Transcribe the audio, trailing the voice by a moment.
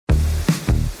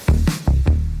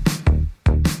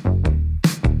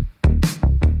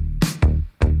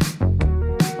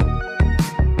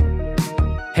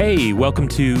Hey, welcome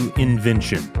to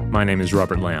Invention. My name is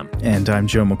Robert Lamb. And I'm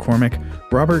Joe McCormick.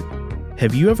 Robert,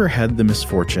 have you ever had the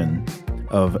misfortune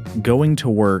of going to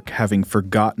work having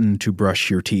forgotten to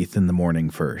brush your teeth in the morning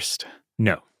first?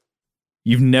 No.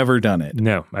 You've never done it?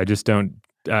 No, I just don't.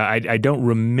 I don't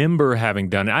remember having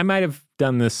done it. I might have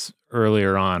done this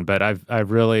earlier on, but I've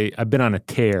been on a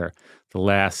tear the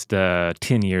last 10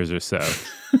 years or so.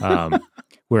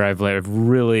 Where I've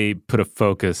really put a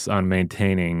focus on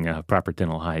maintaining proper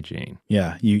dental hygiene.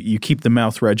 Yeah, you keep the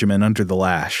mouth regimen under the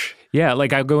lash. Yeah,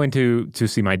 like I go in to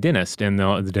see my dentist, and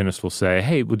the dentist will say,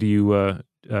 "Hey, well, do you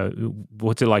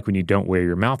what's it like when you don't wear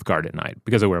your mouth guard at night?"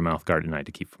 Because I wear a mouth guard at night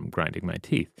to keep from grinding my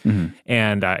teeth. Mm-hmm.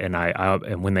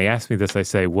 And when they ask me this, I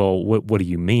say, "Well, what do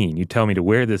you mean? You tell me to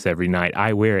wear this every night.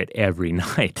 I wear it every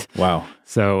night." Wow.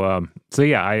 So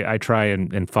yeah, I try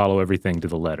and follow everything to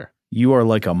the letter. You are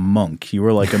like a monk. You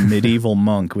are like a medieval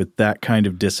monk with that kind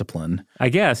of discipline. I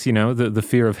guess, the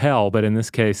fear of hell, but in this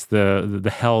case, the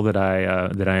hell that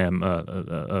I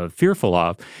am fearful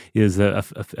of is a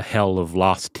hell of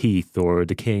lost teeth or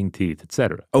decaying teeth,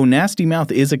 etc. Oh, nasty mouth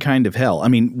is a kind of hell. I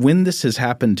mean, when this has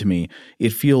happened to me,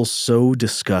 it feels so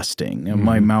disgusting. Mm-hmm.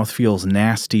 My mouth feels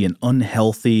nasty and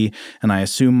unhealthy, and I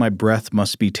assume my breath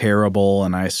must be terrible,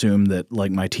 and I assume that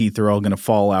like my teeth are all going to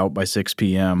fall out by 6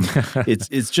 p.m.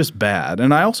 It's just bad.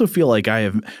 And I also feel like I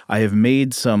have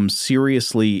made some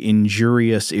seriously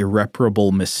injurious,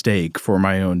 irreparable mistake for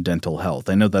my own dental health.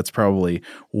 I know that's probably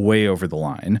way over the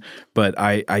line, but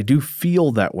I do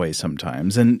feel that way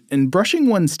sometimes. And brushing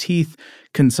one's teeth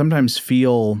can sometimes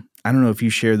feel, I don't know if you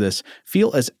share this,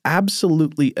 feel as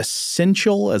absolutely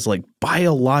essential, as like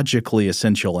biologically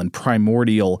essential and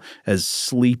primordial as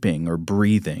sleeping or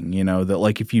breathing, that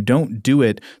like if you don't do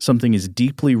it, something is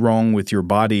deeply wrong with your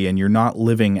body and you're not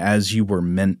living as you were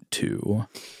meant to.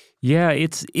 Yeah,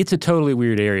 it's a totally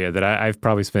weird area that I've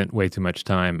probably spent way too much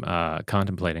time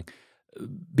contemplating.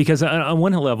 Because on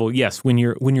one level, yes, when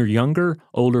you're younger,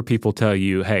 older people tell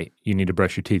you, hey, you need to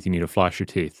brush your teeth, you need to floss your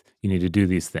teeth, you need to do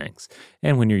these things.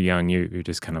 And when you're young, you're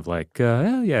just kind of like,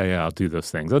 yeah, I'll do those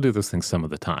things. I'll do those things some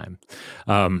of the time.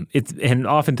 And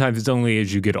oftentimes it's only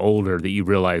as you get older that you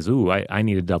realize, I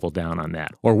need to double down on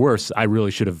that. Or worse, I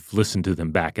really should have listened to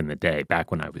them back in the day,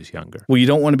 back when I was younger. Well, you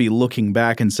don't want to be looking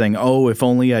back and saying, if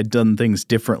only I'd done things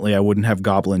differently, I wouldn't have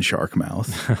goblin shark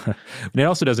mouth. And it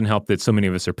also doesn't help that so many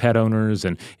of us are pet owners.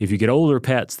 And if you get older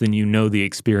pets, then you know the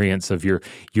experience of your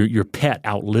pet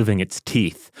outliving its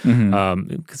teeth.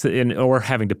 Mm-hmm. Or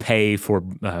having to pay for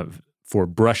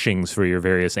brushings for your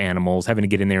various animals, having to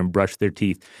get in there and brush their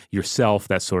teeth yourself,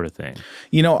 that sort of thing.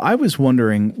 I was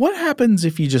wondering, what happens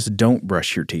if you just don't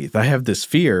brush your teeth? I have this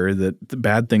fear that the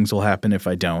bad things will happen if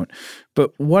I don't.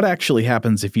 But what actually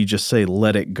happens if you just say,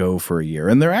 let it go for a year?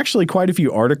 And there are actually quite a few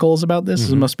articles about this.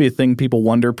 Mm-hmm. It must be a thing people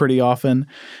wonder pretty often.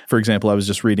 For example, I was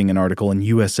just reading an article in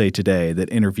USA Today that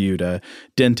interviewed a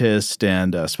dentist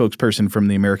and a spokesperson from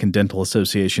the American Dental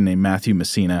Association named Matthew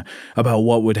Messina about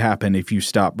what would happen if you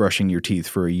stop brushing your teeth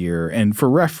for a year. And for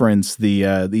reference, the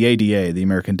ADA, the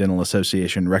American Dental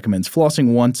Association, recommends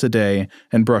flossing once a day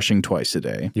and brushing twice a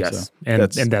day. Yes, so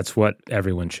and that's what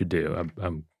everyone should do.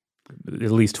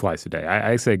 At least twice a day.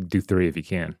 I say do 3 if you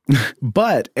can.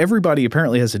 But everybody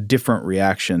apparently has a different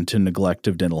reaction to neglect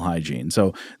of dental hygiene.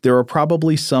 So there are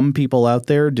probably some people out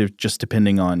there, just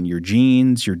depending on your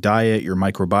genes, your diet, your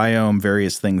microbiome,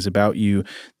 various things about you,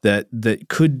 that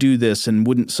could do this and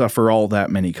wouldn't suffer all that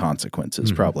many consequences,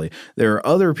 mm-hmm. probably. There are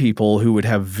other people who would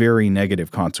have very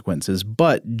negative consequences.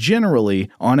 But generally,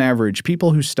 on average,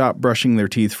 people who stop brushing their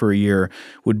teeth for a year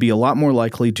would be a lot more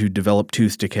likely to develop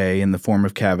tooth decay in the form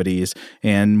of cavities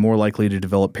and more likely to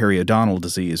develop periodontal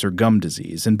disease or gum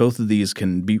disease. And both of these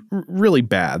can be really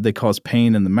bad. They cause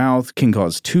pain in the mouth, can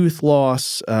cause tooth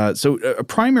loss. So a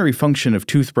primary function of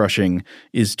toothbrushing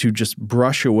is to just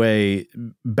brush away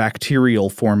bacterial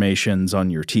formations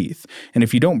on your teeth. And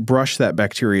if you don't brush that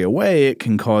bacteria away, it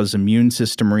can cause immune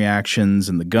system reactions,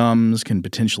 and the gums can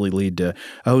potentially lead to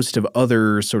a host of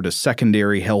other sort of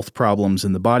secondary health problems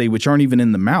in the body, which aren't even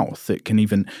in the mouth.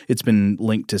 It's been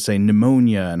linked to, say,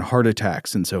 pneumonia and heart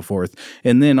attacks and so forth.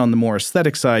 And then on the more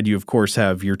aesthetic side, you of course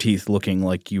have your teeth looking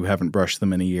like you haven't brushed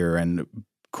them in a year and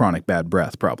chronic bad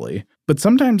breath probably. But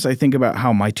sometimes I think about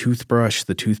how my toothbrush,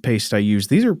 the toothpaste I use,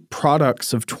 these are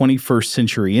products of 21st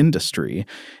century industry.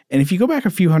 And if you go back a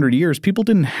few hundred years, people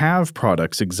didn't have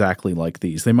products exactly like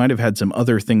these. They might have had some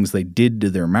other things they did to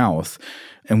their mouth,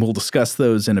 and we'll discuss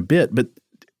those in a bit. But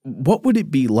what would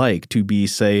it be like to be,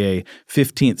 say, a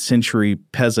 15th century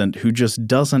peasant who just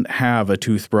doesn't have a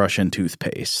toothbrush and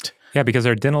toothpaste? Yeah, because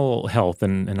our dental health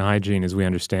and hygiene, as we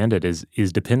understand it, is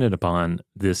dependent upon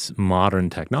this modern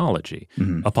technology,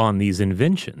 upon these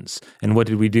inventions. And what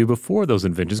did we do before those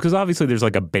inventions? Because obviously there's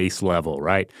like a base level,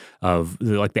 right, of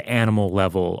like the animal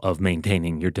level of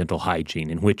maintaining your dental hygiene,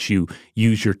 in which you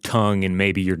use your tongue and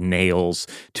maybe your nails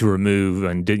to remove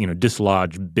and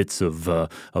dislodge bits of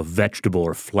vegetable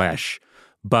or flesh.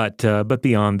 But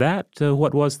beyond that,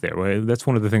 what was there? Well, that's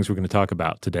one of the things we're going to talk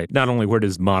about today. Not only where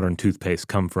does modern toothpaste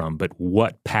come from, but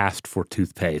what passed for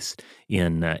toothpaste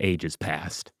in ages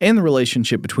past. And the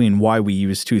relationship between why we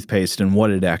use toothpaste and what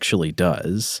it actually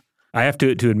does. I have to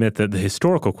admit that the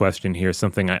historical question here is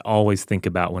something I always think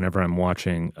about whenever I'm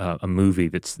watching a movie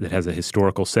that has a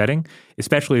historical setting,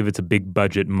 especially if it's a big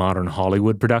budget modern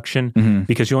Hollywood production,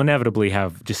 because you'll inevitably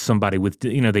have just somebody with,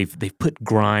 they've put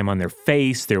grime on their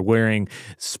face, they're wearing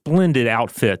splendid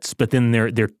outfits, but then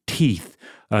their teeth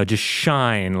just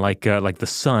shine like the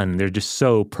sun. They're just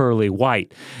so pearly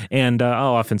white. And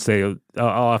I'll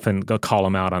often call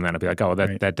them out on that. I'll be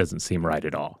like, that doesn't seem right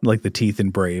at all. Like the teeth in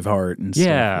Braveheart and stuff.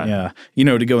 Yeah.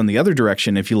 To go in the other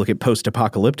direction, if you look at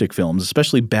post-apocalyptic films,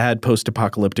 especially bad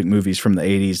post-apocalyptic movies from the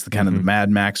 80s, the kind of the Mad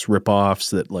Max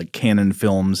ripoffs that like Canon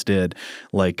Films did,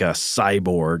 like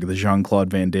Cyborg, the Jean-Claude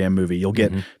Van Damme movie, you'll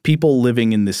get people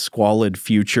living in this squalid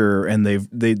future, and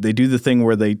they do the thing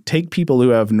where they take people who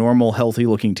have normal,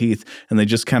 healthy-looking teeth and they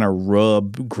just kind of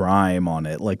rub grime on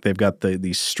it. Like they've got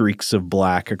these streaks of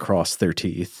black across their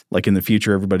teeth. Like in the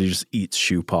future, everybody just eats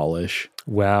shoe polish.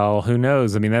 Well, who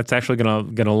knows? I mean, that's actually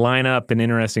going to line up in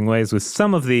interesting ways with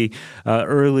some of the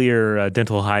earlier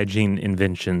dental hygiene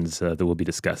inventions that we'll be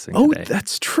discussing today. Oh,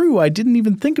 that's true. I didn't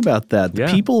even think about that. The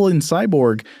people in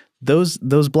Cyborg, those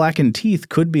blackened teeth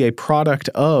could be a product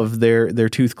of their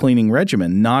tooth cleaning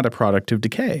regimen, not a product of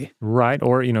decay. Right.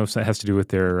 Or, it has to do with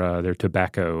their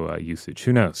tobacco usage.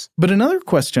 Who knows? But another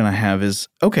question I have is,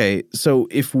 okay, so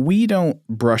if we don't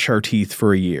brush our teeth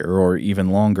for a year or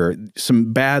even longer,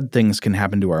 some bad things can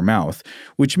happen to our mouth,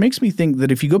 which makes me think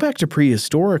that if you go back to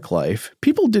prehistoric life,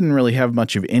 people didn't really have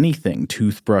much of anything.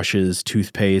 Toothbrushes,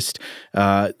 toothpaste.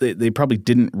 They probably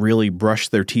didn't really brush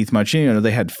their teeth much.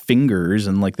 They had fingers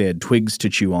and like they had twigs to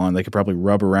chew on. They could probably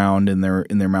rub around in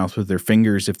their mouth with their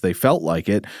fingers if they felt like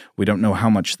it. We don't know how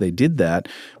much they did that.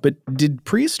 But did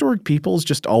prehistoric peoples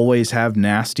just always have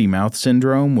nasty mouth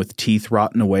syndrome with teeth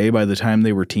rotten away by the time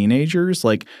they were teenagers?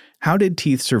 Like, how did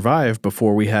teeth survive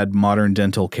before we had modern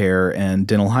dental care and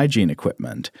dental hygiene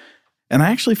equipment? And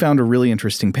I actually found a really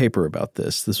interesting paper about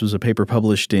this. This was a paper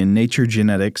published in Nature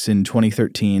Genetics in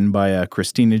 2013 by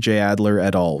Christina J. Adler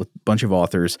et al. With a bunch of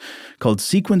authors called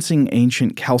Sequencing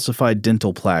Ancient Calcified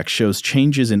Dental Plaque Shows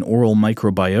Changes in Oral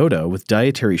Microbiota with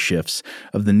Dietary Shifts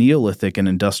of the Neolithic and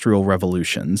Industrial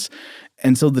Revolutions.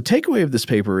 And so the takeaway of this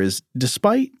paper is,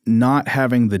 despite not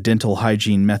having the dental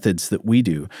hygiene methods that we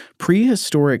do,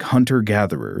 prehistoric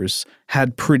hunter-gatherers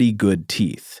had pretty good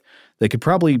teeth. They could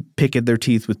probably pick at their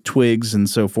teeth with twigs and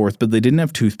so forth, but they didn't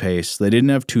have toothpaste, they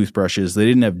didn't have toothbrushes, they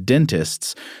didn't have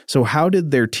dentists. So how did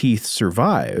their teeth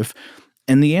survive?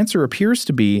 And the answer appears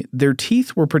to be their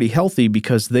teeth were pretty healthy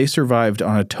because they survived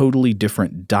on a totally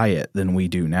different diet than we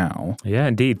do now. Yeah,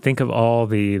 indeed. Think of all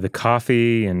the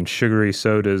coffee and sugary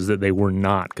sodas that they were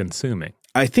not consuming.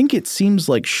 I think it seems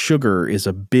like sugar is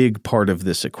a big part of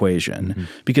this equation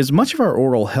because much of our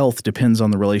oral health depends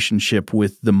on the relationship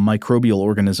with the microbial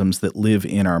organisms that live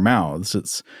in our mouths.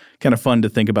 It's kind of fun to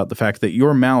think about the fact that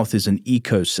your mouth is an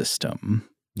ecosystem.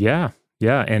 Yeah.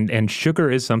 Yeah, and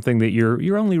sugar is something that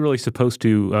you're only really supposed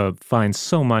to find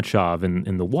so much of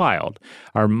in the wild.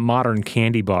 Our modern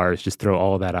candy bars just throw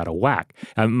all of that out of whack.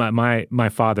 My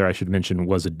father, I should mention,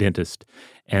 was a dentist,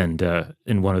 and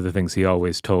one of the things he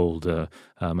always told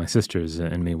my sisters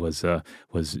and me was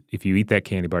if you eat that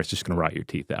candy bar, it's just going to rot your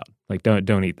teeth out. Like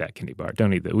don't eat that candy bar.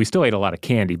 Don't eat that. We still ate a lot of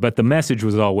candy, but the message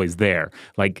was always there.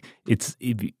 Like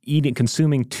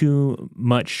consuming too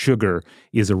much sugar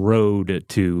is a road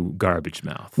to garbage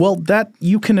mouth. Well, that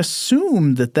you can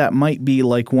assume that might be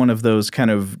like one of those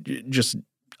kind of just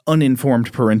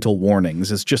uninformed parental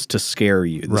warnings. Is just to scare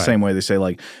you. The same way they say,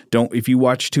 like, if you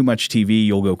watch too much TV,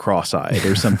 you'll go cross-eyed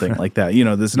or something like that.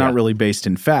 That's not really based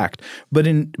in fact. But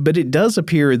it does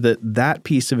appear that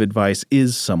piece of advice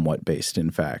is somewhat based in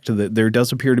fact. That there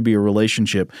does appear to be a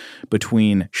relationship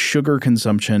between sugar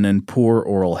consumption and poor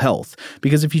oral health.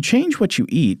 Because if you change what you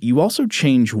eat, you also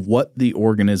change what the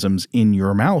organisms in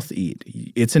your mouth eat.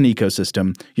 It's an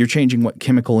ecosystem. You're changing what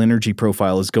chemical energy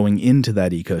profile is going into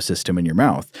that ecosystem in your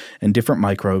mouth. And different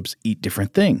microbes eat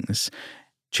different things.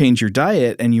 change your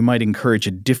diet and you might encourage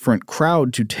a different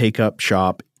crowd to take up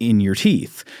shop in your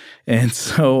teeth. And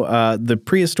so the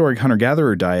prehistoric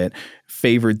hunter-gatherer diet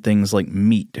favored things like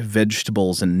meat,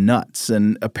 vegetables, and nuts.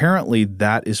 And apparently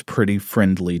that is pretty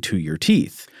friendly to your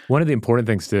teeth. One of the important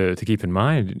things to keep in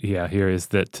mind here is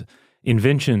that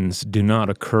inventions do not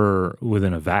occur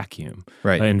within a vacuum.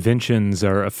 Right. Inventions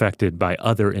are affected by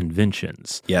other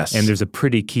inventions. Yes. And there's a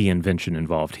pretty key invention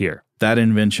involved here. That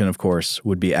invention, of course,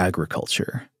 would be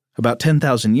agriculture. About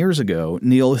 10,000 years ago,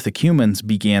 Neolithic humans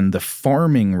began the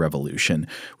farming revolution,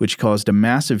 which caused a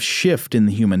massive shift in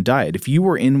the human diet. If you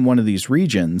were in one of these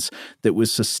regions that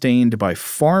was sustained by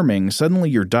farming, suddenly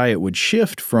your diet would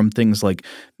shift from things like,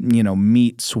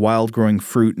 meats, wild-growing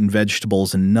fruit and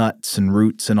vegetables and nuts and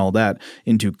roots and all that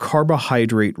into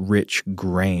carbohydrate-rich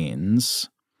grains.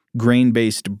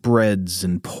 Grain-based breads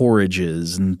and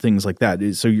porridges and things like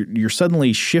that. So you're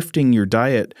suddenly shifting your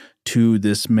diet to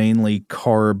this mainly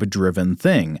carb-driven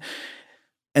thing.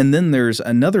 And then there's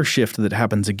another shift that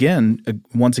happens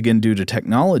once again due to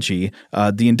technology.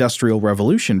 The Industrial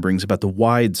Revolution brings about the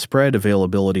widespread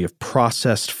availability of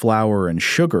processed flour and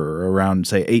sugar around,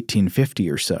 say,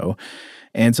 1850 or so.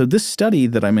 And so this study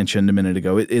that I mentioned a minute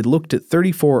ago, it looked at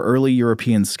 34 early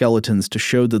European skeletons to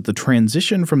show that the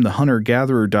transition from the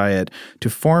hunter-gatherer diet to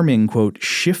farming, quote,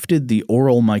 shifted the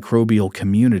oral microbial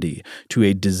community to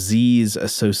a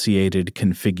disease-associated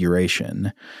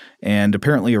configuration. And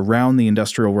apparently around the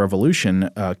Industrial Revolution,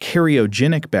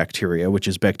 karyogenic bacteria, which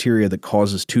is bacteria that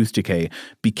causes tooth decay,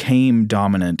 became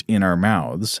dominant in our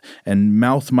mouths. And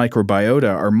mouth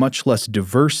microbiota are much less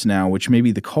diverse now, which may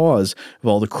be the cause of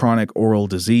all the chronic oral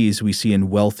disease we see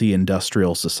in wealthy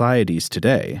industrial societies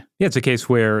today. Yeah, it's a case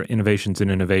where innovations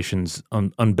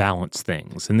unbalance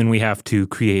things, and then we have to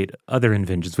create other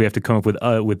inventions. We have to come up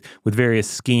with various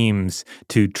schemes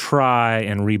to try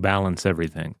and rebalance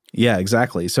everything. Yeah,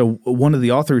 exactly. So one of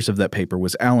the authors of that paper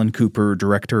was Alan Cooper,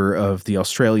 director of the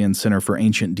Australian Centre for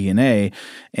Ancient DNA.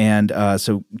 And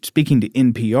so speaking to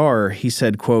NPR, he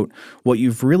said, quote, "What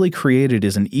you've really created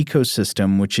is an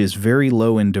ecosystem which is very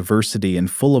low in diversity and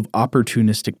full of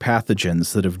opportunistic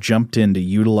pathogens that have jumped in to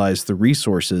utilize the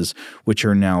resources which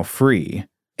are now free."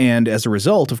 And as a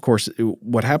result, of course,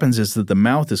 what happens is that the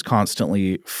mouth is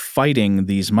constantly fighting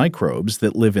these microbes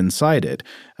that live inside it.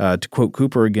 To quote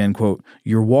Cooper again, quote,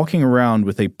 "You're walking around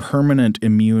with a permanent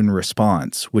immune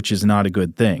response, which is not a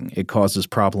good thing. It causes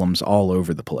problems all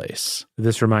over the place."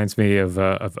 This reminds me of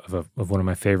one of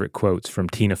my favorite quotes from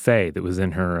Tina Fey that was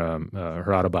in her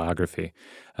autobiography.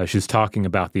 She was talking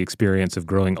about the experience of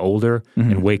growing older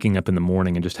and waking up in the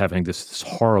morning and just having this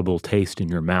horrible taste in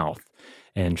your mouth.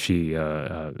 And she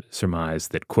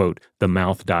surmised that, quote, "the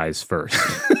mouth dies first."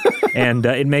 And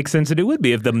it makes sense that it would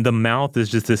be if the mouth is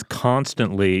just this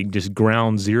constantly just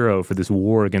ground zero for this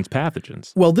war against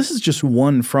pathogens. Well, this is just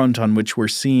one front on which we're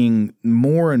seeing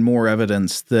more and more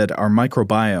evidence that our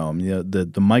microbiome,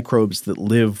 the microbes that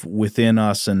live within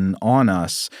us and on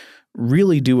us,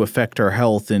 really do affect our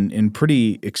health in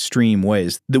pretty extreme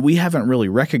ways that we haven't really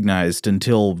recognized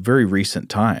until very recent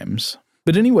times.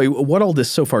 But anyway, what all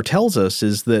this so far tells us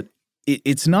is that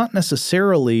it's not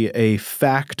necessarily a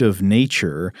fact of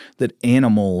nature that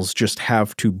animals just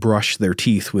have to brush their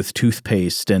teeth with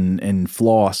toothpaste and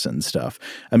floss and stuff.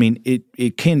 I mean,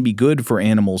 it can be good for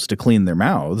animals to clean their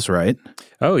mouths, right?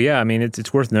 Oh, yeah. I mean,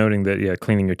 it's worth noting that,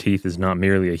 cleaning your teeth is not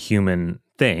merely a human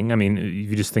thing. I mean,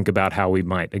 you just think about how we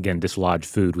might, again, dislodge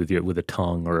food with a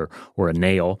tongue or a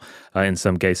nail in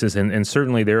some cases. And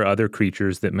certainly there are other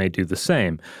creatures that may do the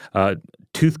same.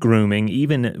 Tooth grooming,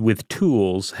 even with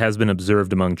tools, has been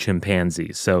observed among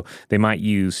chimpanzees. So they might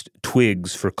use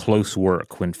twigs for close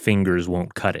work when fingers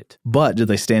won't cut it. But do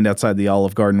they stand outside the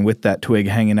Olive Garden with that twig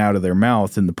hanging out of their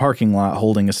mouth in the parking lot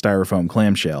holding a styrofoam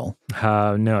clamshell?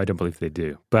 No, I don't believe they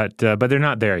do. But they're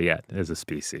not there yet as a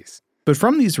species. But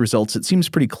from these results, it seems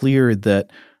pretty clear that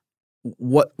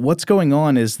what's going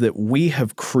on is that we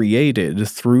have created,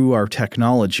 through our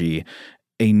technology,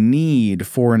 a need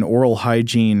for an oral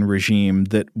hygiene regime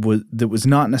that was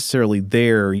not necessarily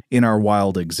there in our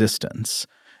wild existence.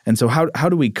 And so how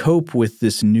do we cope with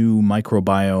this new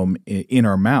microbiome in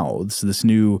our mouths, this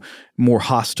new, more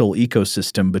hostile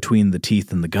ecosystem between the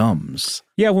teeth and the gums?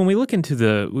 Yeah, when we look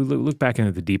back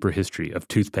into the deeper history of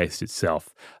toothpaste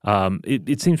itself,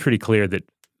 it seems pretty clear that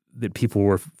people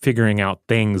were figuring out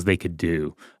things they could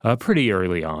do pretty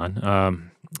early on.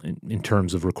 In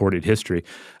terms of recorded history,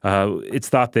 it's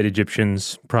thought that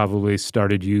Egyptians probably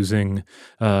started using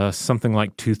something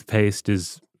like toothpaste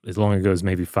as as long ago as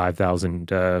maybe 5,000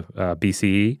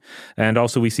 BCE. And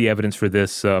also we see evidence for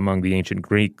this among the ancient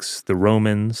Greeks, the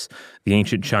Romans, the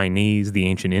ancient Chinese, the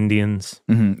ancient Indians.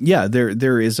 Mm-hmm. Yeah,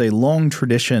 there is a long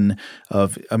tradition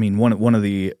of, one of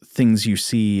the things you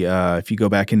see if you go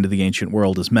back into the ancient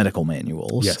world is medical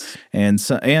manuals. Yes. And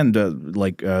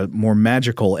more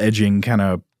magical edging kind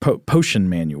of potion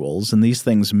manuals, and these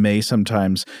things may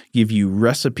sometimes give you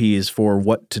recipes for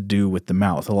what to do with the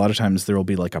mouth. A lot of times there will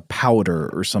be like a powder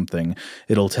or something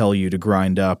it'll tell you to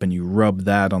grind up, and you rub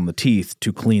that on the teeth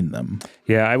to clean them.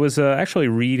 Yeah, I was actually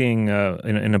reading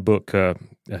in a book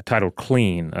titled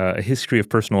Clean, A History of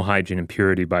Personal Hygiene and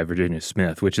Purity by Virginia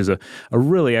Smith, which is a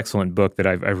really excellent book that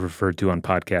I've referred to on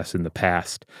podcasts in the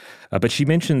past. But she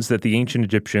mentions that the ancient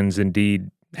Egyptians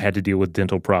indeed had to deal with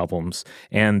dental problems,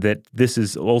 and that this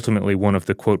is ultimately one of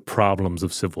the, quote, problems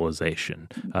of civilization.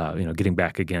 Getting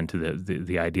back again to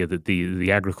the idea that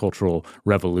the agricultural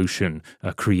revolution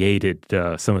created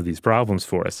some of these problems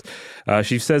for us.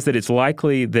 She says that it's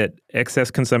likely that excess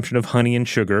consumption of honey and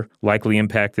sugar likely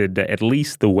impacted at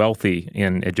least the wealthy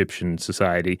in Egyptian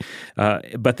society,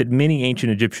 but that many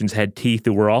ancient Egyptians had teeth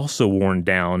that were also worn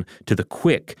down to the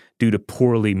quick due to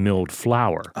poorly milled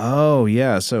flour. Oh,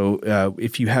 yeah. So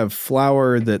if you have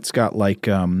flour that's got like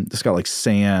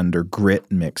sand or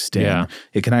grit mixed in,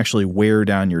 it can actually wear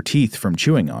down your teeth from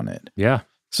chewing on it. Yeah.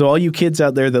 So all you kids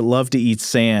out there that love to eat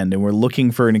sand and we're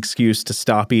looking for an excuse to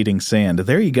stop eating sand,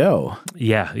 there you go.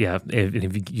 Yeah.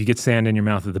 If you get sand in your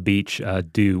mouth at the beach,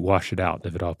 do wash it out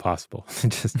if at all possible.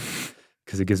 Just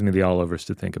because it gives me the all-overs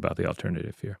to think about the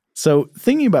alternative here. So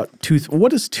thinking about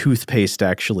what does toothpaste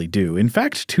actually do? In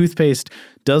fact, toothpaste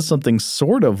does something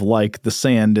sort of like the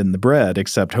sand in the bread,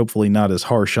 except hopefully not as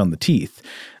harsh on the teeth.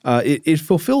 It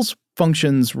fulfills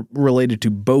functions related to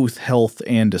both health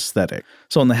and aesthetic.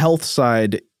 So on the health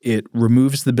side, it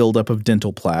removes the buildup of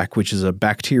dental plaque, which is a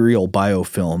bacterial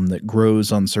biofilm that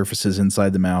grows on surfaces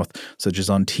inside the mouth, such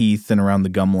as on teeth and around the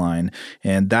gum line,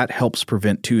 and that helps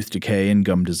prevent tooth decay and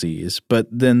gum disease. But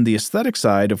then the aesthetic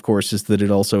side, of course, is that it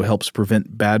also helps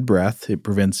prevent bad breath. It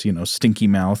prevents, stinky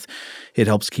mouth. It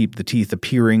helps keep the teeth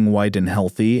appearing white and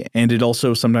healthy, and it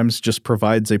also sometimes just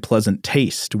provides a pleasant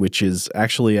taste, which is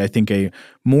actually, I think, a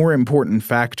more important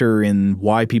factor in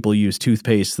why people use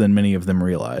toothpaste than many of them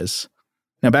realize.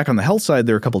 Now, back on the health side,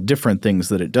 there are a couple different things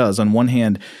that it does. On one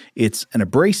hand, it's an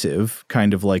abrasive,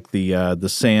 kind of like the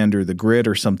sand or the grit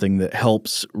or something that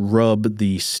helps rub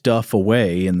the stuff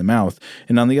away in the mouth.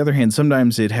 And on the other hand,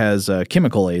 sometimes it has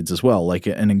chemical aids as well, like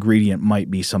an ingredient might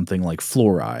be something like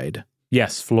fluoride.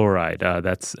 Yes, fluoride.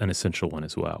 That's an essential one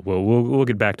as well. We'll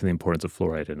get back to the importance of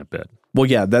fluoride in a bit. Well,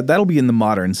 yeah, that'll be in the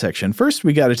modern section. First,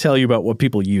 we got to tell you about what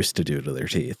people used to do to their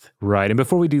teeth. Right, and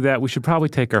before we do that, we should probably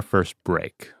take our first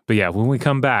break. But yeah, when we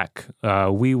come back,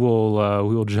 we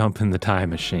will jump in the time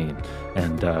machine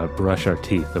and brush our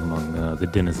teeth among the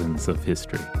denizens of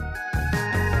history.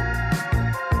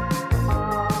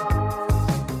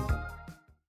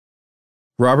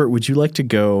 Robert, would you like to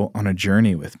go on a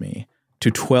journey with me to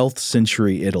 12th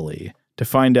century Italy to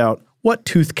find out what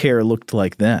tooth care looked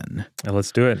like then?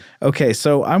 Let's do it. Okay,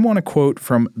 so I want to quote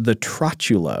from the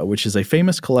Trotula, which is a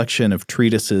famous collection of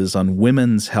treatises on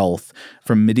women's health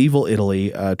from medieval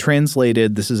Italy,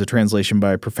 translated. This is a translation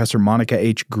by Professor Monica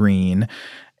H. Green.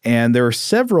 And there are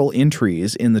several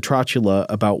entries in the Trotula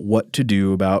about what to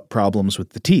do about problems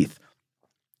with the teeth.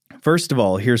 First of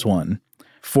all, here's one.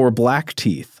 For black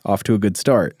teeth, off to a good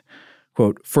start.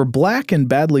 Quote, for black and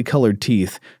badly colored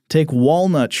teeth, take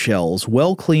walnut shells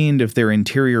well cleaned of their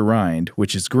interior rind,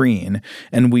 which is green,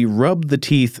 and we rub the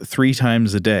teeth 3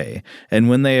 times a day. And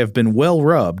when they have been well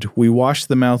rubbed, we wash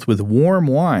the mouth with warm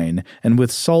wine and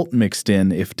with salt mixed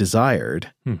in if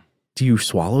desired. Do you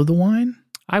swallow the wine?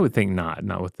 I would think not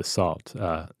with the salt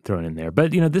thrown in there.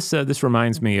 But, this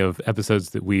reminds me of episodes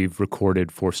that we've recorded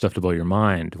for Stuff to Blow Your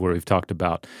Mind, where we've talked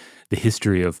about the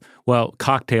history of,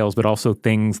 cocktails, but also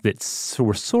things that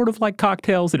were sort of like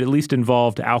cocktails that at least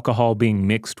involved alcohol being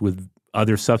mixed with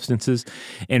other substances.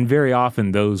 And very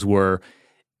often those were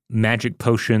magic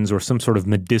potions or some sort of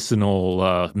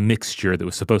medicinal mixture that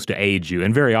was supposed to aid you.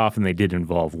 And very often they did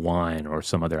involve wine or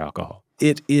some other alcohol.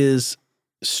 It is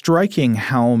striking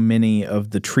how many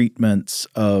of the treatments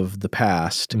of the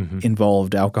past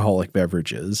involved alcoholic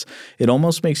beverages. It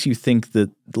almost makes you think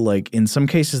that, in some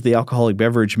cases, the alcoholic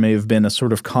beverage may have been a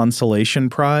sort of consolation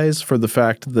prize for the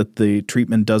fact that the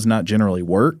treatment does not generally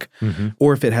work.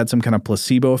 Or if it had some kind of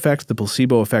placebo effect, the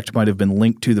placebo effect might have been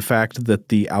linked to the fact that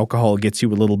the alcohol gets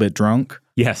you a little bit drunk.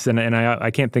 Yes, and I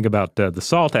can't think about the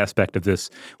salt aspect of this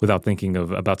without thinking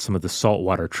about some of the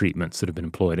saltwater treatments that have been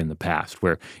employed in the past,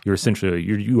 where you're essentially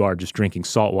you are just drinking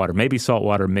salt water, maybe salt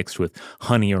water mixed with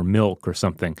honey or milk or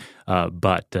something,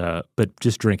 but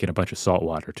just drinking a bunch of salt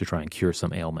water to try and cure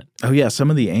some ailment. Oh yeah, some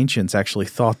of the ancients actually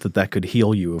thought that could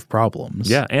heal you of problems.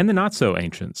 Yeah, and the not so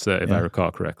ancients, if I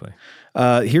recall correctly.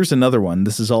 Here's another one.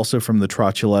 This is also from the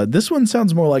Trotula. This one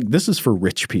sounds more like this is for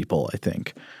rich people, I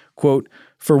think. Quote,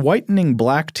 for whitening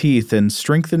black teeth and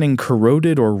strengthening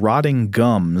corroded or rotting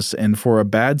gums and for a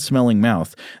bad-smelling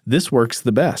mouth, this works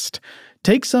the best.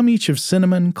 Take some each of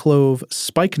cinnamon, clove,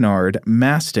 spikenard,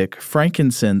 mastic,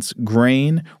 frankincense,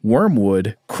 grain,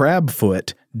 wormwood,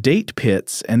 crabfoot, date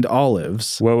pits, and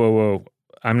olives. Whoa.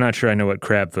 I'm not sure I know what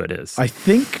crabfoot is. I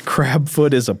think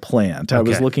crabfoot is a plant. I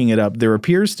was looking it up. There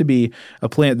appears to be a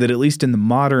plant that, at least in the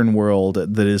modern world,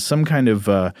 that is some kind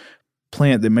of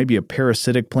plant that may be a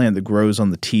parasitic plant that grows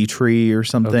on the tea tree or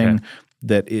something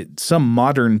that some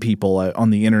modern people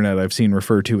on the internet I've seen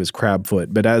refer to as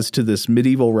crabfoot. But as to this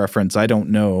medieval reference, I don't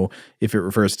know if it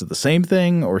refers to the same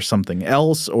thing or something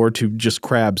else or to just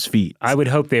crab's feet. I would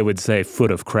hope they would say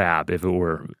foot of crab if it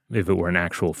were an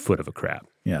actual foot of a crab.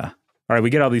 Yeah. All right, we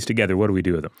get all these together. What do we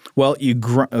do with them? Well,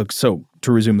 so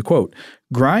to resume the quote,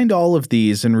 grind all of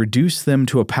these and reduce them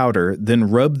to a powder, then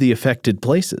rub the affected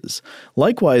places.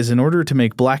 Likewise, in order to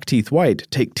make black teeth white,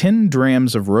 take 10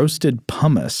 drams of roasted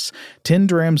pumice, 10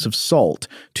 drams of salt,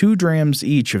 2 drams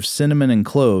each of cinnamon and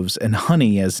cloves, and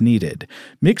honey as needed.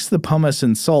 Mix the pumice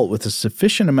and salt with a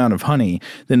sufficient amount of honey,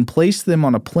 then place them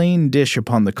on a plain dish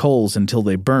upon the coals until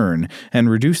they burn, and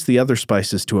reduce the other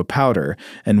spices to a powder,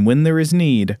 and when there is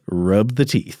need, rub the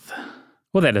teeth.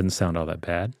 Well, that doesn't sound all that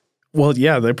bad. Well,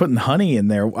 yeah, they're putting honey in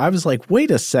there. I was like,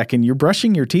 wait a second, you're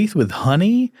brushing your teeth with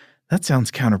honey? That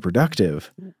sounds counterproductive.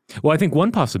 Well, I think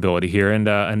one possibility here, and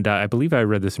I believe I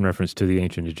read this in reference to the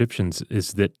ancient Egyptians,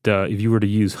 is that if you were to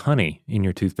use honey in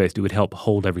your toothpaste, it would help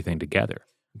hold everything together.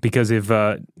 Because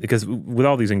with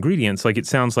all these ingredients, like it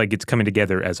sounds like it's coming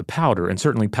together as a powder, and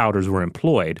certainly powders were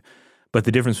employed. But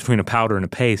the difference between a powder and a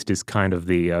paste is kind of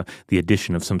the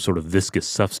addition of some sort of viscous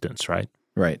substance, right?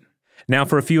 Right. Now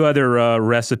for a few other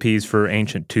recipes for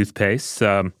ancient toothpaste,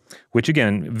 which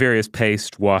again, various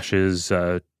paste washes,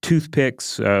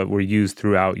 toothpicks were used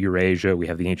throughout Eurasia. We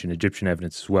have the ancient Egyptian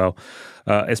evidence as well.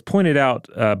 As pointed out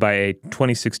by a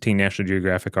 2016 National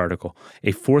Geographic article,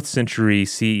 a 4th century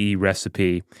CE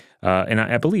recipe, and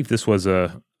I believe this was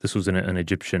an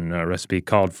Egyptian recipe,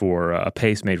 called for a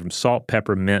paste made from salt,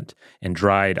 pepper, mint, and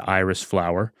dried iris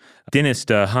flower. Dentist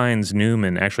Heinz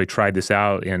Newman actually tried this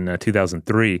out in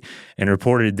 2003 and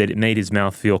reported that it made his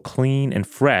mouth feel clean and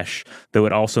fresh, though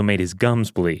it also made his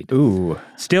gums bleed. Ooh.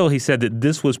 Still, he said that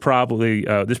this probably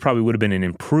would have been an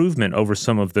improvement over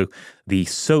some of the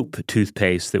soap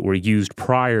toothpaste that were used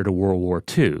prior to World War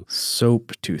II.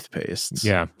 Soap toothpastes.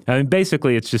 Yeah. I mean,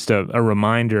 basically, it's just a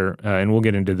reminder, and we'll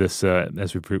get into this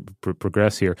as we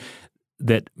progress here,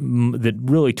 that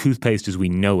really toothpaste as we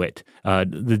know it,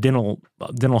 the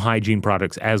dental hygiene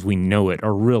products as we know it,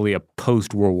 are really a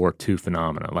post-World War II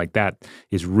phenomena. Like that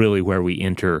is really where we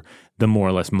enter the more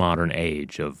or less modern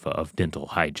age of dental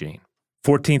hygiene.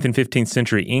 14th and 15th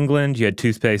century England, you had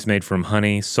toothpaste made from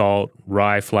honey, salt,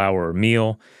 rye flour, or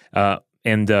meal.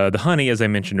 And the honey, as I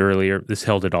mentioned earlier, this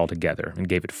held it all together and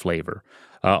gave it flavor.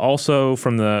 Also,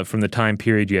 from the time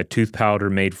period, you had tooth powder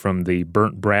made from the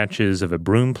burnt branches of a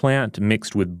broom plant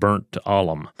mixed with burnt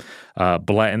alum.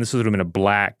 And this would have been a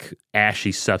black,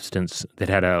 ashy substance that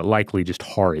had a likely just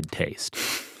horrid taste.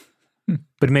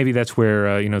 But maybe that's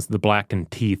where the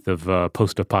blackened teeth of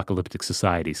post-apocalyptic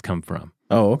societies come from.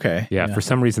 Oh, okay. Yeah, for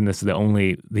some reason, this is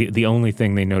the only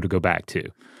thing they know to go back to.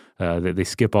 They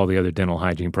skip all the other dental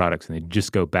hygiene products and they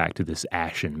just go back to this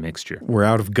ashen mixture. We're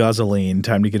out of guzzling.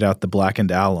 Time to get out the blackened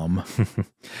alum.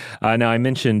 Now, I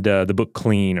mentioned the book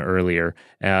Clean earlier,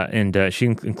 and she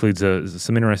includes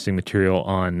some interesting material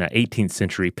on 18th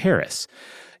century Paris.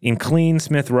 In Clean,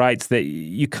 Smith writes that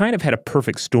you kind of had a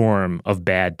perfect storm of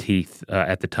bad teeth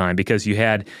at the time because you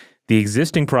had the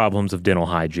existing problems of dental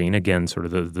hygiene, again, sort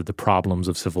of the problems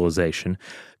of civilization,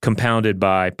 compounded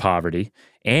by poverty,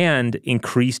 and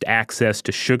increased access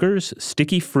to sugars,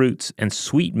 sticky fruits, and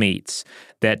sweetmeats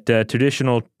that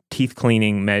traditional teeth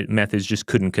cleaning methods just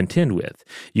couldn't contend with.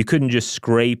 You couldn't just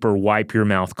scrape or wipe your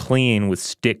mouth clean with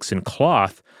sticks and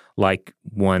cloth like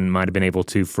one might have been able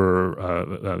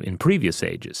to in previous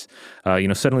ages.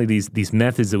 Suddenly these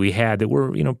methods that we had that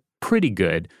were pretty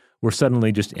good were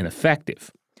suddenly just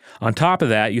ineffective. On top of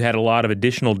that, you had a lot of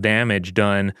additional damage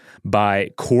done by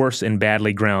coarse and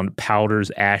badly ground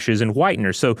powders, ashes, and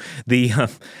whiteners. So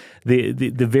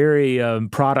the very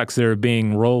products that are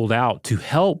being rolled out to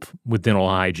help with dental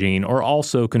hygiene are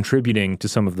also contributing to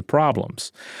some of the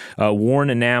problems. Worn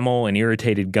enamel and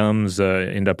irritated gums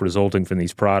end up resulting from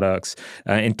these products.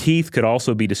 And teeth could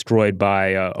also be destroyed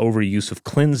by overuse of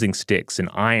cleansing sticks and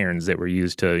irons that were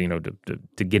used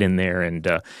to get in there and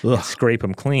scrape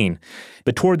them clean.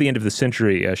 But toward the end of the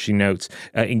century, she notes,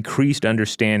 increased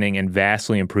understanding and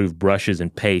vastly improved brushes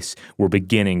and pastes were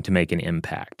beginning to make an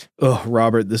impact. Oh,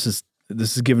 Robert, this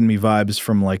is giving me vibes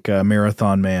from like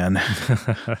Marathon Man.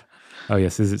 Oh,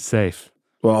 yes. Is it safe?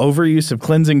 Well, overuse of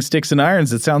cleansing sticks and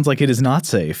irons, it sounds like it is not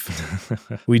safe.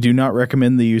 We do not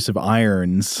recommend the use of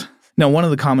irons. Now, one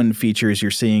of the common features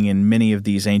you're seeing in many of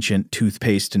these ancient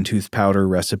toothpaste and tooth powder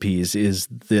recipes is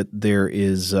that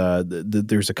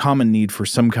there's a common need for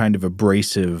some kind of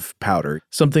abrasive powder,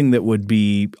 something that would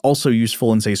be also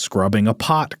useful in, say, scrubbing a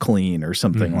pot clean or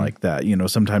something like that.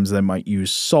 Sometimes they might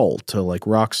use salt, like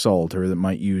rock salt, or they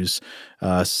might use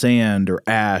sand or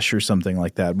ash or something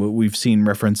like that. We've seen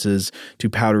references to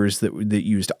powders that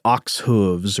used ox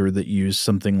hooves or that used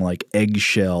something like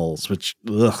eggshells, which,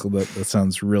 that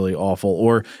sounds really awful.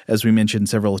 Or, as we mentioned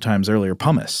several times earlier,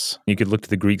 pumice. You could look to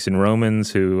the Greeks and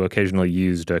Romans, who occasionally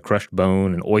used crushed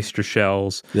bone and oyster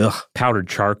shells, powdered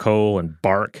charcoal and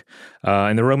bark.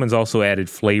 And the Romans also added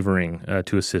flavoring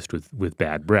to assist with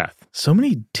bad breath. So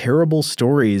many terrible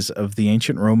stories of the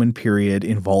ancient Roman period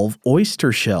involve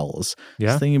oyster shells.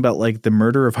 Yeah. I was thinking about like the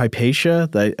murder of Hypatia.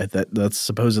 That's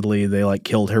supposedly they like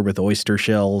killed her with oyster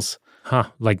shells. Huh?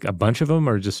 Like a bunch of them,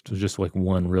 or just like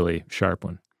one really sharp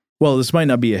one? Well, this might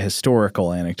not be a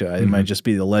historical anecdote. It might just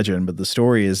be the legend, but the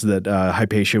story is that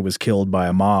Hypatia was killed by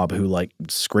a mob who like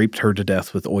scraped her to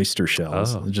death with oyster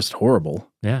shells. Oh. Just horrible.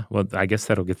 Yeah, well, I guess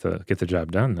that'll get the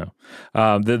job done, though.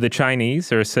 The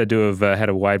Chinese are said to have had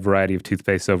a wide variety of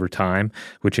toothpaste over time,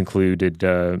 which included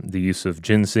the use of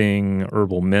ginseng,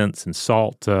 herbal mints, and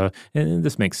salt. And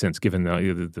this makes sense given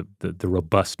the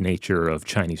robust nature of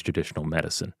Chinese traditional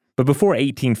medicine. But before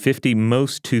 1850,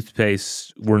 most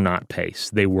toothpastes were not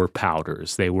paste. They were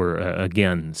powders. They were,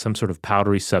 again, some sort of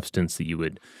powdery substance that you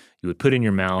would put in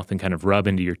your mouth and kind of rub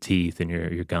into your teeth and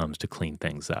your gums to clean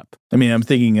things up. I mean, I'm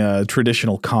thinking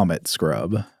traditional Comet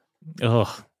scrub.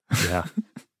 Oh, yeah.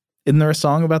 Isn't there a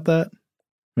song about that?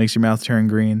 Makes your mouth turn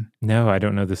green? No, I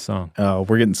don't know this song. Oh,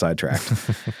 we're getting sidetracked.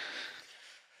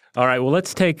 All right, well,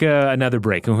 let's take another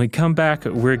break. When we come back,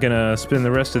 we're going to spend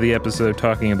the rest of the episode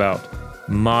talking about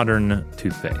modern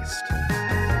toothpaste.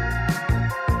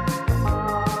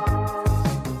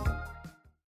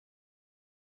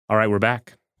 All right, we're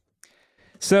back.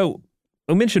 So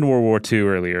we mentioned World War II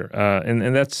earlier,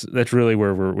 and that's really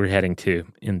where we're heading to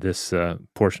in this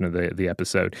portion of the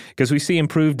episode, because we see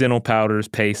improved dental powders,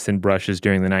 pastes, and brushes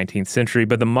during the 19th century,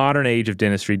 but the modern age of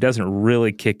dentistry doesn't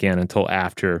really kick in until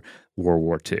after World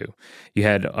War II. You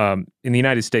had, in the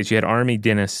United States, you had Army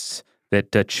dentists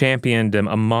that championed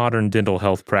a modern dental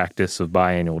health practice of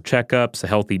biannual checkups, a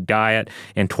healthy diet,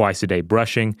 and twice-a-day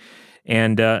brushing.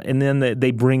 And then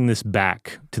they bring this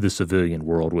back to the civilian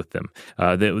world with them.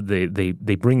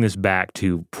 They bring this back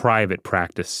to private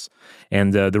practice.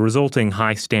 And the resulting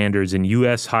high standards in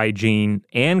U.S. hygiene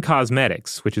and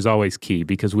cosmetics, which is always key,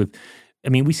 because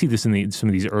we see this in some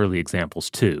of these early examples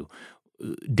too.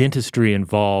 Dentistry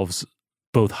involves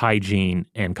both hygiene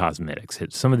and cosmetics.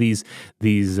 Some of these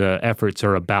efforts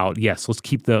are about, yes,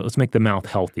 let's make the mouth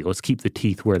healthy. Let's keep the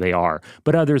teeth where they are.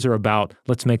 But others are about,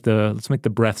 let's make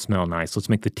the breath smell nice. Let's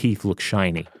make the teeth look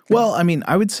shiny. Well, I mean,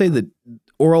 I would say that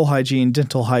oral hygiene,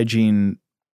 dental hygiene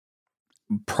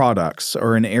products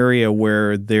are an area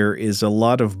where there is a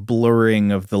lot of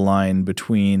blurring of the line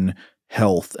between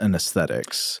health and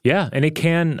aesthetics. Yeah, and it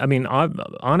can,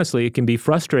 honestly, it can be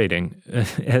frustrating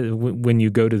when you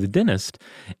go to the dentist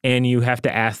and you have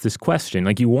to ask this question.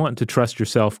 Like, you want to trust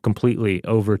yourself completely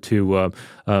over to a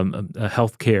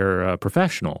healthcare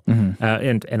professional.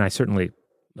 Mm-hmm. And I certainly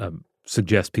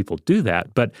suggest people do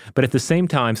that. But at the same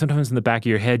time, sometimes in the back of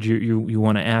your head, you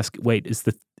want to ask, wait, is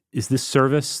this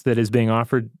service that is being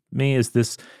offered me, is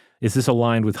this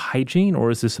aligned with hygiene,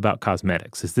 or is this about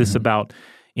cosmetics? Is this about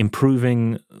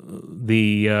improving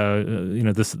the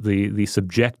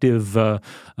subjective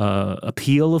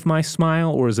appeal of my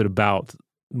smile, or is it about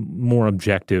more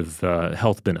objective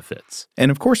health benefits?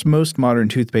 And of course, most modern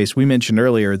toothpaste, we mentioned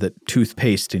earlier that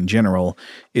toothpaste in general,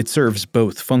 it serves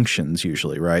both functions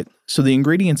usually, right? So the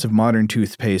ingredients of modern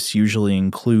toothpaste usually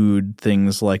include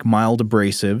things like mild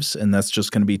abrasives, and that's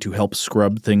just going to be to help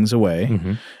scrub things away.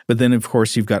 Mm-hmm. But then, of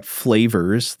course, you've got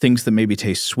flavors, things that maybe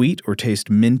taste sweet or taste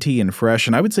minty and fresh.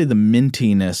 And I would say the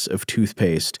mintiness of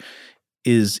toothpaste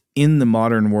is, in the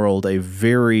modern world, a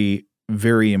very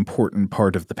very important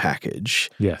part of the package.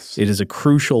 Yes. It is a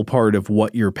crucial part of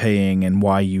what you're paying and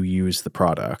why you use the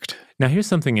product. Now, here's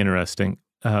something interesting.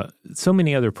 So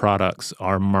many other products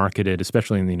are marketed,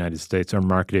 especially in the United States, are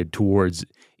marketed towards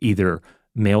either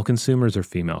male consumers or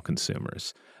female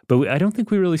consumers. But I don't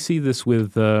think we really see this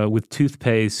with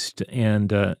toothpaste and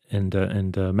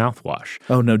mouthwash.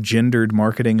 Oh, no gendered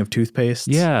marketing of toothpaste?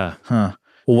 Yeah. Huh.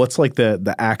 Well, what's like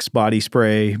the Axe body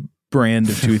spray brand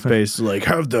of toothpaste? Like,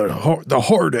 have the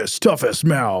hardest, toughest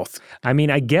mouth. I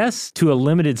mean, I guess to a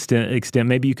limited extent,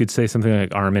 maybe you could say something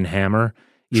like Arm & Hammer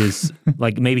is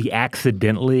like maybe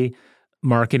accidentally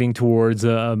marketing towards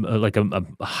a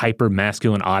hyper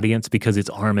masculine audience because it's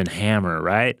Arm & Hammer,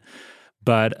 right?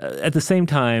 But at the same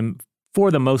time, for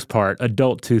the most part,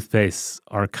 adult toothpastes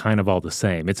are kind of all the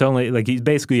same. It's only like you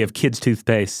have kids'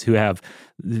 toothpaste who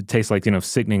taste like,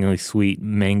 sickeningly sweet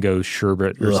mango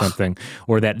sherbet or something,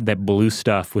 or that blue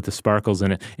stuff with the sparkles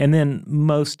in it. And then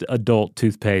most adult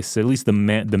toothpastes, at least the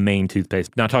main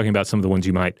toothpaste, not talking about some of the ones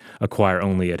you might acquire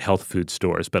only at health food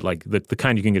stores, but like the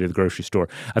kind you can get at the grocery store,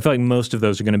 I feel like most of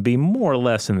those are going to be more or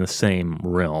less in the same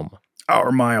realm.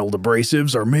 Our mild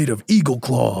abrasives are made of eagle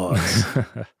claws.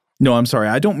 No, I'm sorry.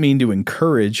 I don't mean to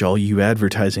encourage all you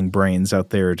advertising brains out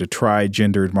there to try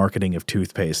gendered marketing of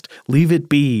toothpaste. Leave it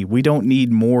be. We don't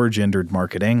need more gendered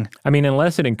marketing. I mean,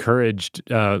 unless it encouraged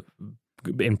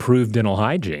improved dental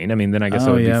hygiene, I mean, then I guess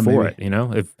I would be for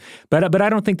it, But I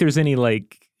don't think there's any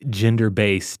like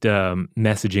gender-based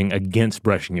messaging against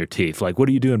brushing your teeth. Like, what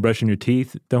are you doing brushing your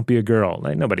teeth? Don't be a girl.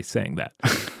 Like, nobody's saying that.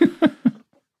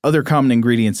 Other common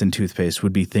ingredients in toothpaste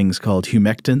would be things called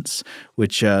humectants,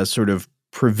 which sort of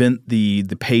prevent the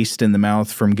paste in the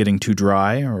mouth from getting too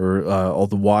dry or all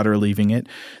the water leaving it.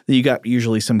 You got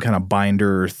usually some kind of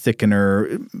binder or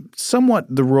thickener, somewhat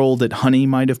the role that honey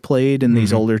might have played in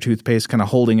these older toothpaste, kind of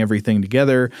holding everything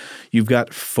together. You've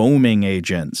got foaming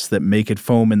agents that make it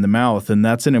foam in the mouth, and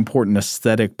that's an important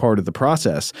aesthetic part of the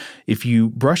process. If you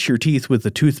brush your teeth with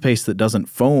a toothpaste that doesn't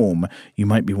foam, you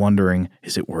might be wondering,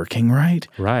 is it working right?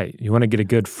 Right. You want to get a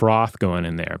good froth going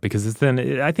in there because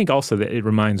then I think also that it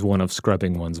reminds one of scrubbing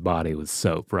one's body with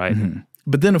soap, right? Mm-hmm.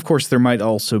 But then, of course, there might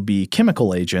also be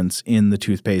chemical agents in the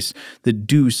toothpaste that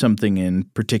do something in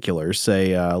particular,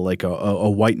 say like a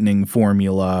whitening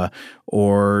formula,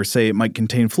 or say it might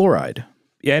contain fluoride.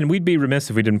 Yeah, and we'd be remiss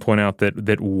if we didn't point out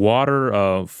that water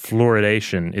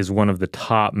fluoridation is one of the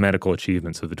top medical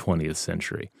achievements of the 20th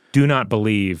century. Do not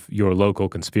believe your local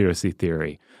conspiracy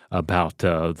theory about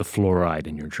the fluoride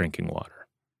in your drinking water.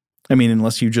 I mean,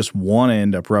 unless you just want to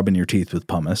end up rubbing your teeth with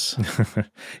pumice.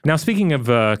 Now, speaking of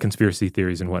conspiracy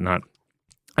theories and whatnot,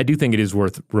 I do think it is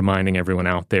worth reminding everyone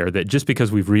out there that just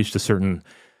because we've reached a certain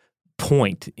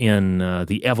point in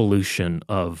the evolution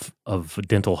of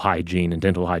dental hygiene and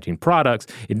dental hygiene products,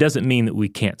 it doesn't mean that we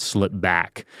can't slip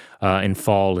back and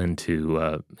fall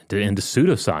into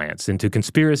pseudoscience, into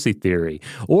conspiracy theory,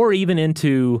 or even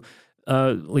into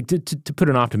to put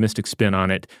an optimistic spin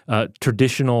on it,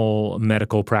 traditional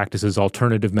medical practices,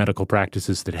 alternative medical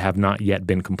practices that have not yet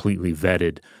been completely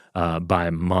vetted by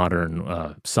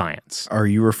modern science. Are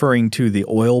you referring to the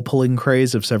oil pulling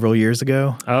craze of several years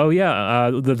ago? Oh, yeah.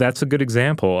 That's a good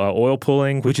example. Oil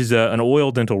pulling, which is an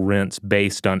oil dental rinse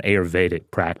based on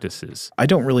Ayurvedic practices. I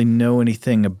don't really know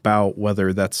anything about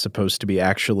whether that's supposed to be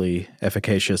actually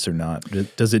efficacious or not.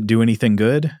 Does it do anything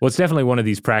good? Well, it's definitely one of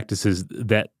these practices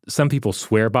that some people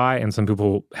swear by and some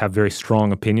people have very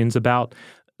strong opinions about.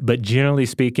 But generally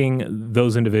speaking,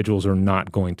 those individuals are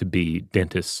not going to be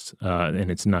dentists,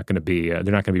 and it's not going to be they're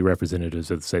not going to be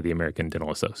representatives of, say, the American Dental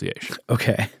Association.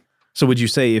 Okay. So would you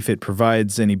say if it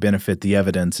provides any benefit, the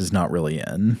evidence is not really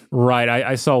in? Right.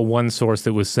 I saw one source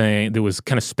that was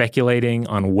kind of speculating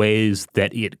on ways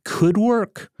that it could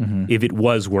work if it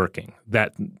was working.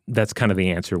 That's kind of the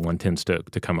answer one tends to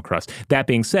come across. That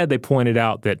being said, they pointed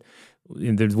out that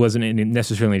there wasn't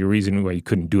necessarily a reason why you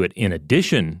couldn't do it in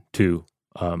addition to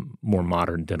more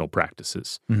modern dental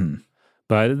practices. Mm-hmm.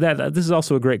 But this is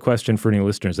also a great question for any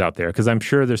listeners out there, because I'm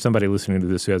sure there's somebody listening to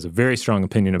this who has a very strong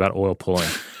opinion about oil pulling,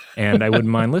 and I wouldn't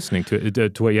mind listening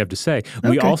to what you have to say. Okay.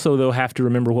 We also, though, have to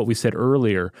remember what we said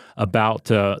earlier about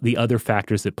the other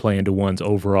factors that play into one's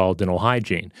overall dental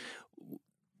hygiene.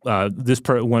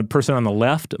 One person on the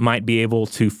left might be able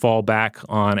to fall back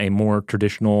on a more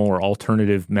traditional or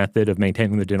alternative method of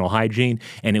maintaining the dental hygiene,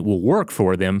 and it will work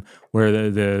for them, where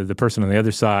the person on the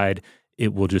other side,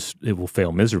 it will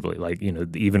fail miserably. Like,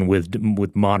 even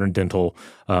with modern dental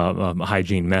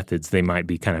hygiene methods, they might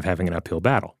be kind of having an uphill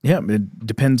battle. Yeah, it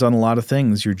depends on a lot of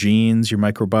things, your genes, your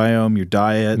microbiome, your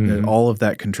diet, all of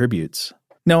that contributes.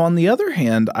 Now, on the other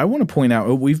hand, I want to point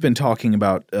out, we've been talking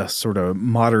about sort of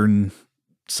modern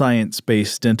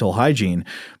science-based dental hygiene,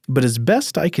 but as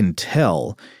best I can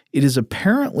tell, it is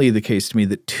apparently the case to me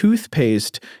that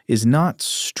toothpaste is not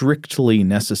strictly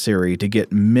necessary to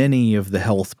get many of the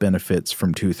health benefits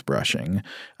from toothbrushing.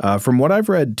 From what I've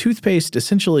read, toothpaste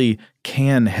essentially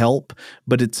can help,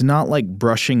 but it's not like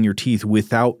brushing your teeth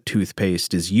without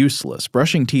toothpaste is useless.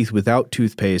 Brushing teeth without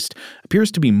toothpaste appears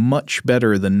to be much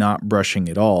better than not brushing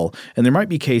at all, and there might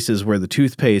be cases where the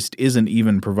toothpaste isn't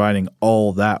even providing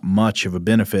all that much of a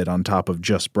benefit on top of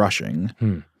just brushing.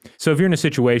 So if you're in a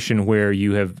situation where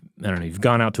you have, I don't know, you've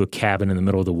gone out to a cabin in the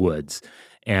middle of the woods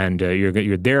and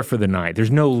you're there for the night,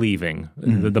 there's no leaving,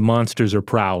 the monsters are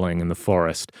prowling in the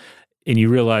forest, and you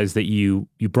realize that you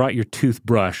brought your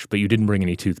toothbrush, but you didn't bring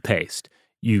any toothpaste,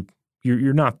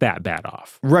 you're not that bad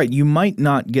off. Right. You might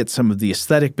not get some of the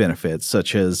aesthetic benefits,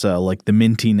 such as like the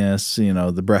mintiness,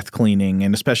 the breath cleaning,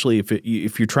 and especially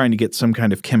if you're trying to get some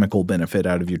kind of chemical benefit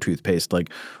out of your toothpaste,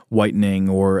 like whitening,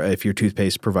 or if your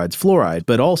toothpaste provides fluoride.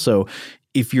 But also,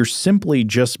 if you're simply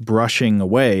just brushing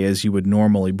away as you would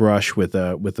normally brush with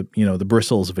the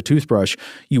bristles of a toothbrush,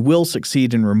 you will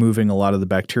succeed in removing a lot of the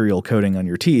bacterial coating on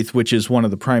your teeth, which is one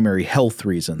of the primary health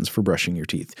reasons for brushing your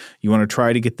teeth. You want to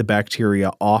try to get the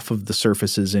bacteria off of the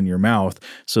surfaces in your mouth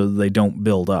so that they don't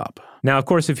build up. Now, of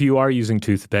course, if you are using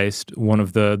toothpaste, one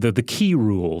of the key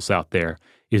rules out there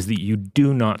is that you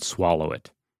do not swallow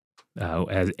it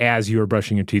as you're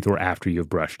brushing your teeth or after you've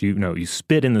brushed. You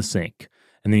spit in the sink.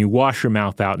 And then you wash your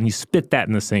mouth out and you spit that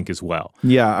in the sink as well.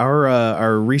 Yeah,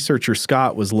 our researcher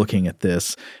Scott was looking at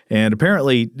this, and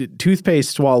apparently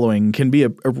toothpaste swallowing can be a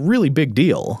really big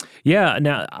deal. Yeah,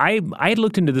 now I had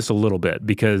looked into this a little bit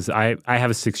because I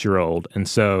have a 6-year-old, and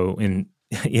so in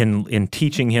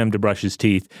teaching him to brush his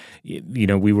teeth,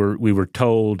 we were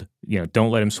told, don't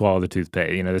let him swallow the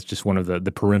toothpaste. That's just one of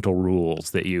the parental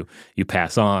rules that you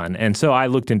pass on. And so I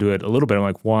looked into it a little bit. I'm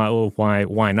like,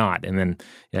 why not? And then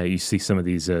you see some of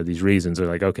these reasons are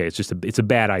like, okay, it's a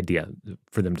bad idea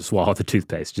for them to swallow the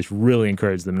toothpaste. Just really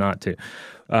encourage them not to.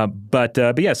 But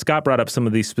yeah, Scott brought up some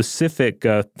of these specific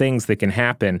things that can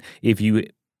happen if you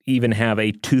even have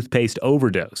a toothpaste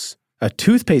overdose. A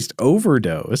toothpaste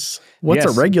overdose? What's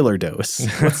a regular dose?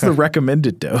 What's the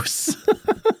recommended dose?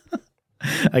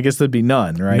 I guess there'd be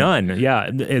none, right? None,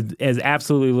 yeah, as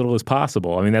absolutely little as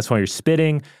possible. I mean, that's why you're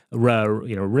spitting,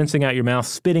 rinsing out your mouth,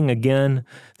 spitting again.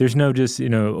 There's no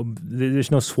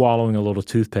there's no swallowing a little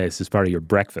toothpaste as part of your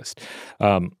breakfast.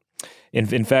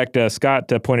 In fact,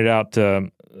 Scott pointed out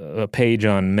a page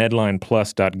on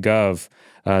medlineplus.gov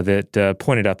that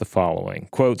pointed out the following.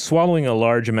 Quote, swallowing a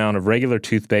large amount of regular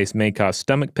toothpaste may cause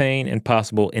stomach pain and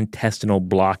possible intestinal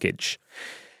blockage.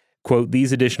 Quote,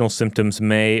 these additional symptoms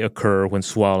may occur when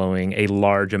swallowing a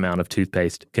large amount of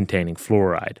toothpaste containing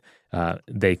fluoride.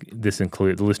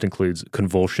 The list includes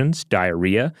convulsions,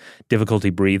 diarrhea, difficulty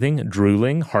breathing,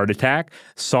 drooling, heart attack,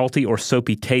 salty or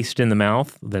soapy taste in the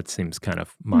mouth. That seems kind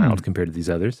of mild compared to these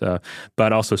others.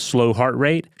 But also slow heart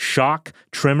rate, shock,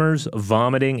 tremors,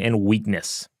 vomiting, and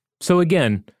weakness. So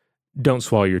again, don't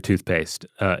swallow your toothpaste.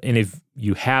 And if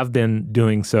you have been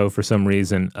doing so for some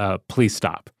reason, please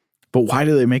stop. But why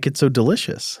do they make it so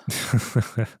delicious?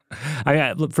 For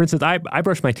instance, I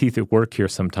brush my teeth at work here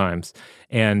sometimes,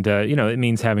 and it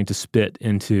means having to spit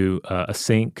into a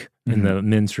sink in the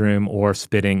men's room or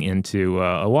spitting into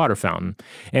a water fountain.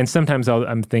 And sometimes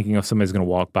I'm thinking, oh, somebody's going to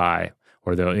walk by,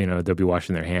 or they'll be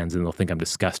washing their hands and they'll think I'm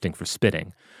disgusting for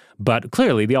spitting. But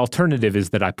clearly, the alternative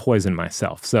is that I poison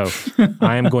myself. So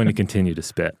I am going to continue to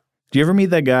spit. Do you ever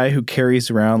meet that guy who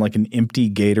carries around like an empty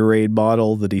Gatorade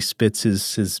bottle that he spits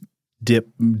his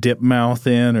dip mouth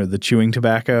in, or the chewing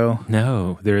tobacco?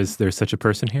 No, there's such a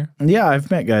person here? Yeah, I've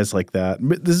met guys like that.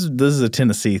 But this is a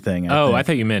Tennessee thing. I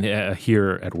thought you meant a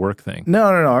here at work thing. No.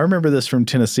 I remember this from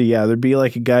Tennessee. Yeah, there'd be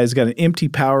like a guy's got an empty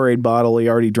Powerade bottle. He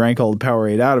already drank all the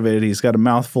Powerade out of it. He's got a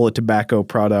mouthful of tobacco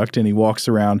product, and he walks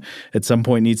around. At some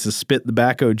point, needs to spit the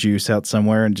tobacco juice out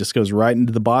somewhere, and just goes right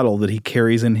into the bottle that he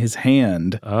carries in his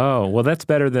hand. Oh, well, that's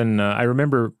better than I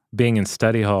remember being in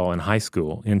study hall in high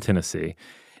school in Tennessee.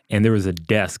 And there was a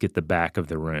desk at the back of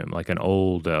the room, like an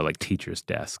old teacher's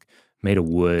desk, made of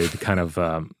wood, kind of,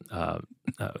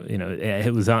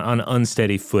 it was on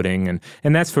unsteady footing.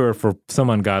 And that's for some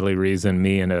ungodly reason,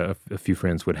 me and a few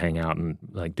friends would hang out and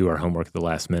like do our homework at the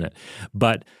last minute.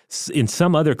 But in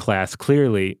some other class,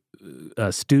 clearly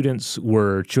students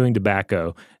were chewing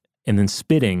tobacco and then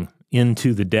spitting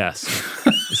into the desk.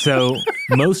 So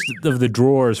most of the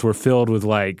drawers were filled with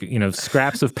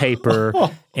scraps of paper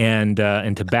and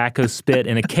tobacco spit,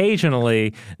 and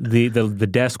occasionally the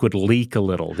desk would leak a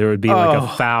little. There would be a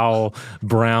foul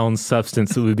brown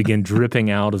substance that would begin dripping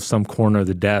out of some corner of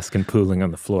the desk and pooling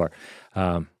on the floor.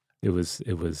 It was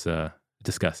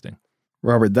disgusting.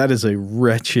 Robert, that is a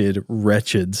wretched,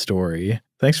 wretched story.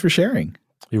 Thanks for sharing.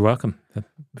 You're welcome.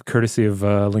 Courtesy of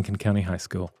Lincoln County High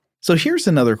School. So here's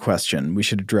another question we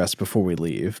should address before we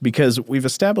leave, because we've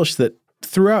established that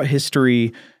throughout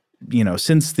history,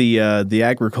 since the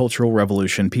agricultural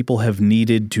revolution, people have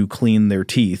needed to clean their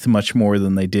teeth much more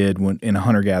than they did in a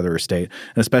hunter-gatherer state.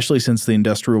 And especially since the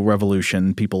Industrial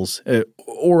Revolution, people's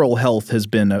oral health has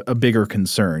been a bigger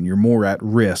concern. You're more at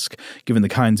risk given the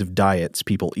kinds of diets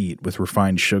people eat with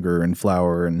refined sugar and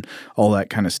flour and all that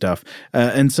kind of stuff.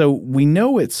 And so we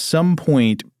know at some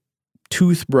point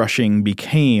toothbrushing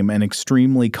became an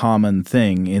extremely common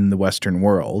thing in the Western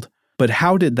world. But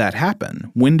how did that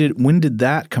happen? When did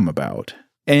that come about?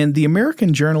 And the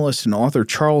American journalist and author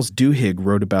Charles Duhigg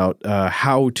wrote about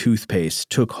how toothpaste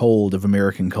took hold of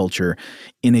American culture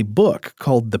in a book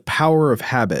called The Power of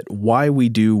Habit: Why We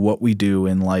Do What We Do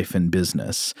in Life and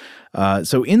Business.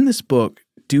 So in this book,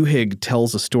 Duhigg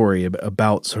tells a story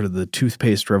about sort of the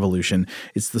toothpaste revolution.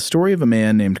 It's the story of a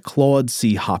man named Claude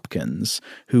C. Hopkins,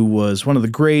 who was one of the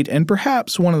great and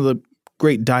perhaps one of the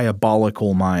great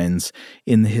diabolical minds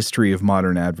in the history of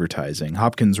modern advertising.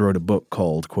 Hopkins wrote a book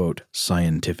called, quote,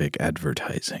 Scientific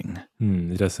Advertising.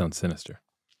 It does sound sinister.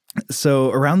 So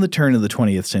around the turn of the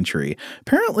 20th century,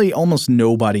 apparently almost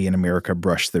nobody in America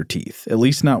brushed their teeth, at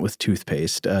least not with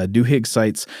toothpaste. Duhigg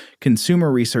cites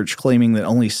consumer research claiming that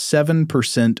only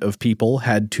 7% of people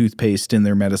had toothpaste in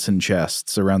their medicine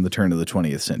chests around the turn of the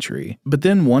 20th century. But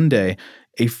then one day,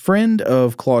 a friend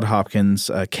of Claude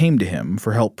Hopkins came to him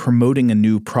for help promoting a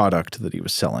new product that he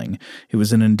was selling. It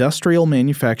was an industrial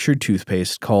manufactured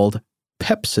toothpaste called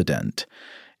Pepsodent.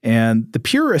 And the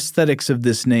pure aesthetics of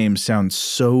this name sounds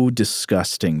so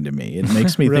disgusting to me. It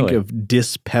makes me Really? think of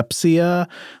dyspepsia,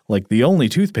 like the only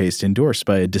toothpaste endorsed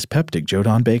by a dyspeptic Joe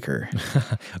Don Baker.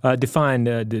 Define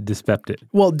dyspeptic.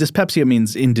 Well, dyspepsia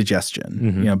means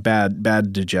indigestion, bad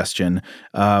digestion.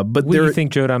 But Do you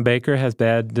think Joe Don Baker has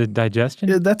bad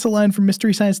digestion? That's a line from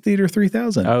Mystery Science Theater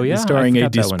 3000. Oh, yeah? Starring I a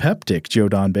forgot that one. dyspeptic Joe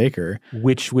Don Baker.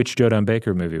 Which Joe Don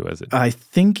Baker movie was it? I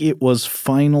think it was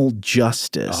Final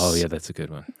Justice. Oh, yeah, that's a good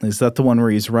one. Is that the one where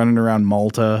he's running around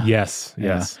Malta? Yes.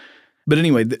 But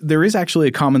anyway, there is actually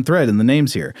a common thread in the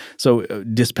names here. So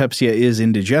dyspepsia is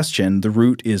indigestion. The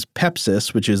root is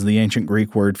pepsis, which is the ancient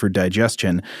Greek word for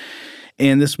digestion.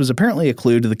 And this was apparently a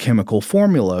clue to the chemical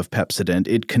formula of Pepsodent.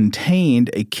 It contained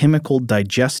a chemical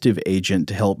digestive agent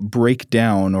to help break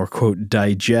down or, quote,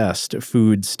 digest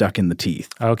food stuck in the teeth.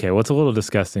 Okay, well, it's a little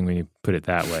disgusting when you put it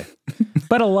that way.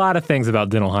 But a lot of things about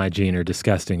dental hygiene are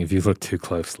disgusting if you look too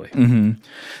closely. Mm-hmm.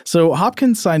 So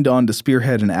Hopkins signed on to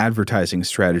spearhead an advertising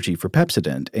strategy for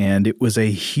Pepsodent, and it was a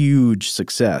huge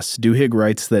success. Duhigg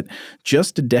writes that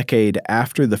just a decade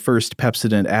after the first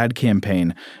Pepsodent ad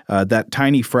campaign, that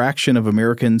tiny fraction of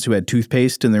Americans who had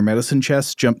toothpaste in their medicine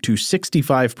chests jumped to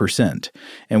 65%.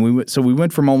 And we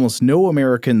went from almost no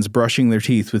Americans brushing their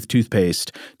teeth with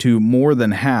toothpaste to more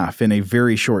than half in a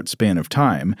very short span of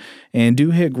time. And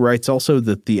Duhigg writes also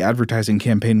that the advertising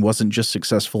campaign wasn't just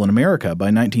successful in America. By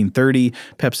 1930,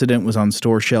 Pepsodent was on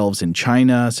store shelves in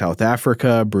China, South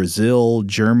Africa, Brazil,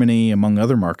 Germany, among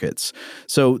other markets.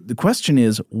 So the question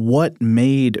is, what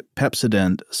made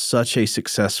Pepsodent such a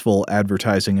successful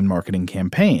advertising and marketing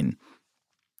campaign?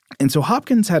 And so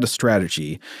Hopkins had a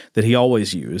strategy that he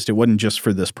always used. It wasn't just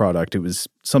for this product. It was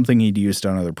something he'd used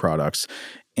on other products.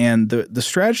 And the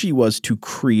strategy was to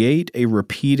create a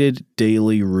repeated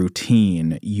daily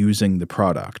routine using the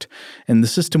product. And the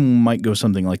system might go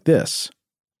something like this.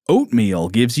 Oatmeal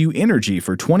gives you energy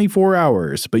for 24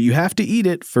 hours, but you have to eat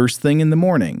it first thing in the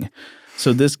morning.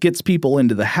 So this gets people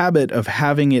into the habit of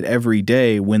having it every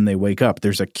day when they wake up.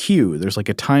 There's a cue. There's like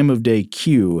a time of day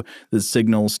cue that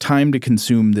signals time to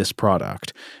consume this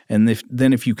product. And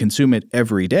if you consume it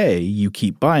every day, you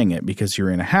keep buying it because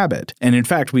you're in a habit. And in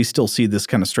fact, we still see this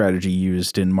kind of strategy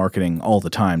used in marketing all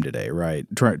the time today, right?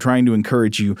 Trying to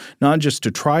encourage you not just to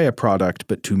try a product,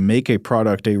 but to make a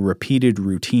product a repeated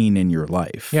routine in your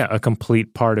life. Yeah, a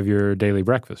complete part of your daily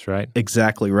breakfast, right?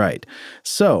 Exactly right.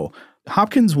 So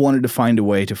Hopkins wanted to find a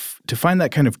way to find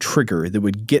that kind of trigger that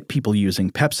would get people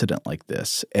using Pepsodent like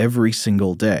this every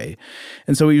single day.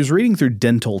 And so he was reading through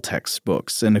dental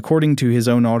textbooks, and according to his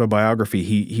own autobiography,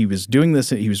 he was doing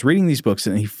this, he was reading these books,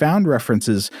 and he found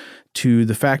references to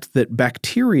the fact that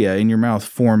bacteria in your mouth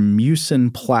form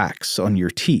mucin plaques on your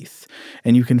teeth,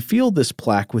 and you can feel this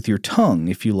plaque with your tongue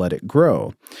if you let it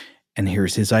grow. And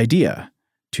here's his idea.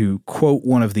 To quote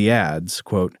one of the ads,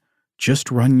 quote,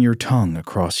 "Just run your tongue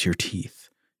across your teeth.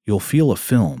 You'll feel a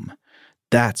film.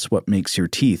 That's what makes your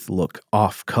teeth look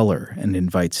off color and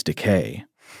invites decay."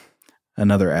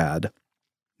 Another ad.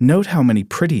 Note how many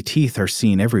pretty teeth are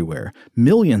seen everywhere.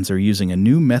 Millions are using a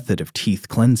new method of teeth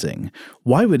cleansing.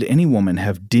 Why would any woman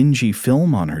have dingy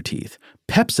film on her teeth?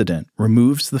 Pepsodent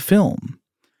removes the film.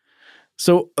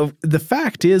 So the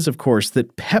fact is, of course,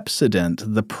 that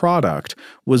Pepsodent, the product,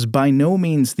 was by no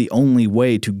means the only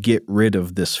way to get rid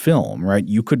of this film, right?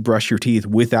 You could brush your teeth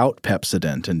without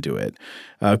Pepsodent and do it.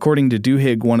 According to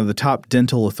Duhigg, one of the top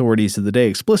dental authorities of the day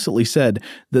explicitly said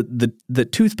that the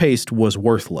toothpaste was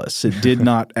worthless. It did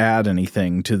not add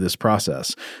anything to this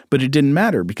process. But it didn't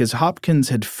matter because Hopkins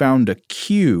had found a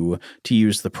cue to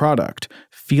use the product.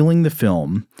 Feeling the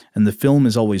film, and the film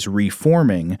is always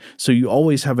reforming, so you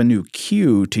always have a new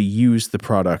cue to use the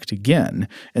product again.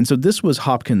 And so this was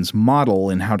Hopkins' model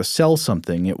in how to sell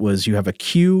something. It was you have a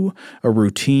cue, a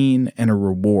routine, and a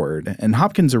reward. And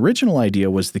Hopkins' original idea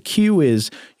was the cue is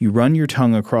you run your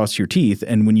tongue across your teeth,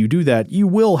 and when you do that, you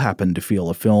will happen to feel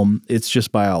a film. It's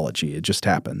just biology. It just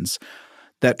happens.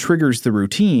 That triggers the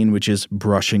routine, which is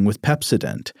brushing with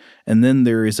Pepsodent. And then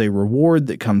there is a reward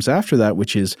that comes after that,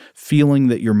 which is feeling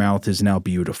that your mouth is now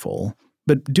beautiful.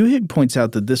 But Duhigg points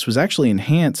out that this was actually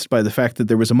enhanced by the fact that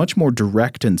there was a much more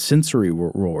direct and sensory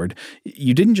reward.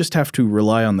 You didn't just have to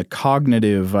rely on the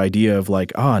cognitive idea of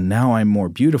like, now I'm more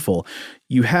beautiful.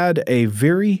 You had a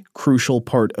very crucial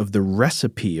part of the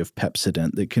recipe of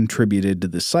Pepsodent that contributed to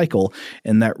this cycle,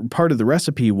 and that part of the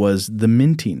recipe was the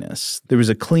mintiness. There was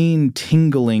a clean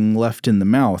tingling left in the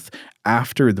mouth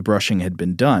after the brushing had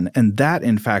been done, and that,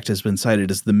 in fact, has been cited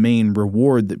as the main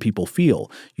reward that people feel.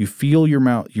 You feel your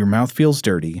mouth feels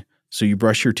dirty, so you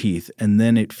brush your teeth, and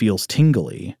then it feels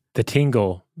tingly. The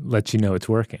tingle lets you know it's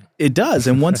working. It does.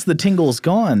 And once the tingle's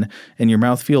gone and your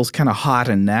mouth feels kind of hot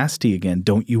and nasty again,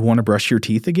 don't you want to brush your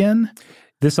teeth again?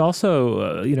 This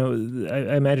also,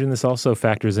 I imagine this also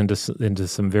factors into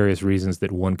some various reasons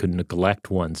that one could neglect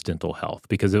one's dental health,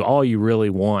 because if all you really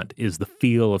want is the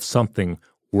feel of something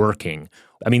working.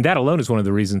 I mean, that alone is one of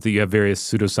the reasons that you have various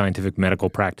pseudoscientific medical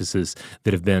practices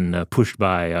that have been pushed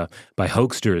by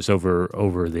hoaxsters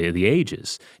over the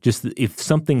ages. Just if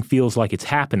something feels like it's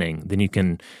happening, then you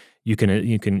can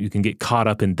get caught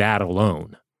up in that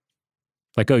alone.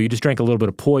 Like, you just drank a little bit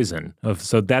of poison,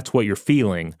 so that's what you're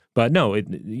feeling. But no,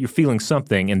 you're feeling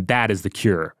something, and that is the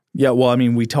cure. Yeah, well, I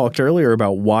mean, we talked earlier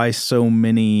about why so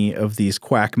many of these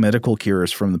quack medical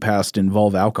cures from the past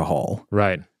involve alcohol.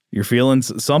 Right. You're feeling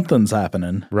something's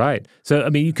happening. Right. So, I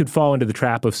mean, you could fall into the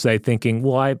trap of, say, thinking,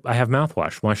 well, I have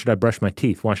mouthwash. Why should I brush my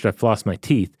teeth? Why should I floss my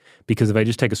teeth? Because if I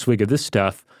just take a swig of this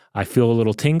stuff, I feel a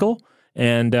little tingle,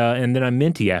 and then I'm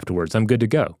minty afterwards. I'm good to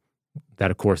go. That,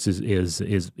 of course, is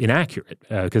inaccurate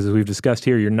because, as we've discussed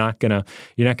here, you're not gonna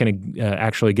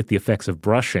actually get the effects of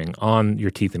brushing on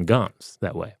your teeth and gums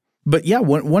that way. But yeah,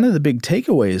 one of the big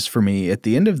takeaways for me at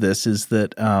the end of this is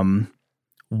that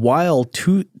while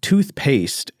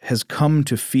toothpaste has come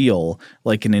to feel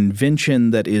like an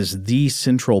invention that is the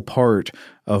central part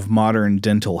of modern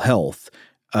dental health,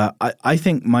 I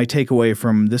think my takeaway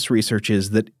from this research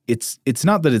is that it's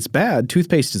not that it's bad.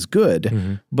 Toothpaste is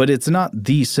good, but it's not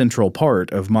the central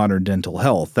part of modern dental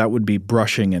health. That would be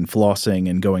brushing and flossing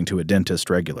and going to a dentist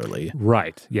regularly.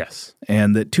 Right, yes.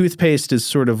 And that toothpaste is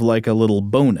sort of like a little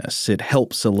bonus. It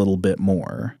helps a little bit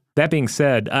more. That being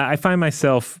said, I find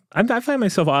myself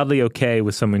oddly okay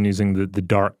with someone using the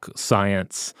dark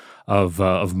science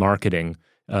of marketing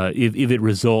if it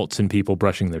results in people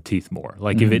brushing their teeth more.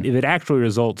 Like if it actually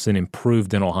results in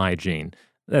improved dental hygiene,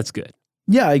 that's good.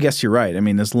 Yeah, I guess you're right. I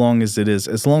mean, as long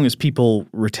as people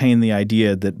retain the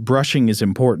idea that brushing is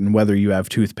important whether you have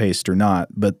toothpaste or not,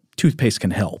 but toothpaste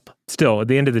can help. Still, at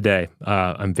the end of the day,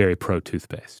 I'm very pro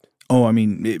toothpaste. Oh, I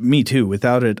mean, me too.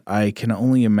 Without it, I can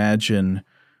only imagine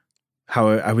how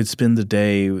I would spend the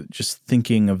day just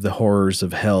thinking of the horrors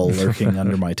of hell lurking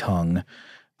under my tongue.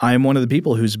 I am one of the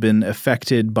people who's been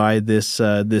affected by this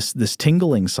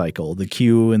tingling cycle, the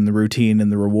cue and the routine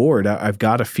and the reward. I've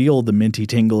got to feel the minty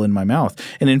tingle in my mouth.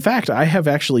 And in fact, I have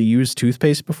actually used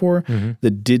toothpaste before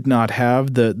that did not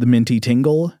have the minty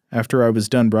tingle after I was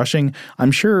done brushing.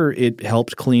 I'm sure it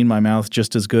helped clean my mouth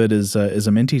just as good as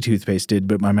a minty toothpaste did,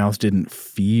 but my mouth didn't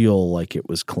feel like it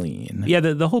was clean. Yeah,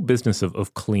 the whole business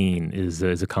of clean is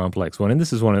a complex one. And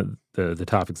this is one of the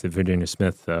topics that Virginia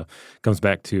Smith comes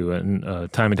back to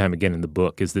time and time again in the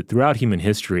book, is that throughout human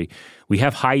history, we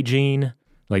have hygiene,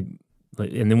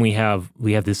 and then we have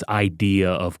this idea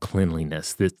of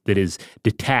cleanliness that is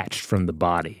detached from the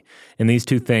body. And these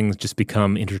two things just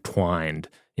become intertwined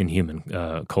in human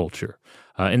culture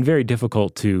and very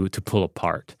difficult to pull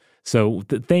apart. So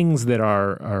the things that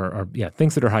are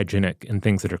things that are hygienic and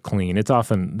things that are clean, it's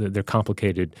often they're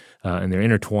complicated and they're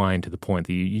intertwined to the point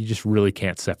that you just really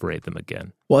can't separate them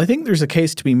again. Well, I think there's a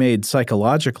case to be made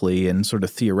psychologically and sort of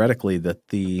theoretically that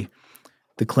the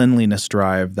cleanliness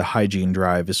drive, the hygiene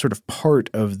drive, is sort of part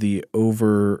of the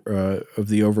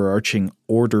overarching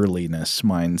orderliness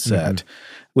mindset,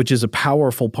 which is a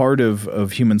powerful part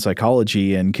of human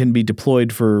psychology and can be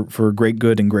deployed for great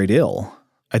good and great ill.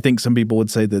 I think some people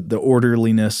would say that the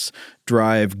orderliness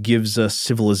drive gives us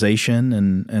civilization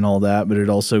and all that, but it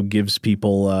also gives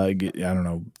people,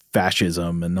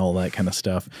 fascism and all that kind of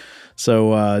stuff.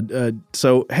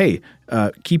 So hey,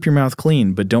 keep your mouth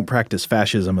clean, but don't practice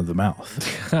fascism of the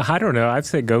mouth. I don't know. I'd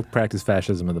say go practice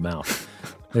fascism of the mouth.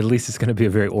 At least it's going to be a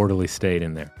very orderly state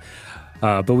in there.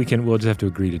 But we'll just have to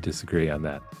agree to disagree on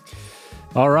that.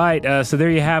 All right, so there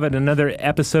you have it, another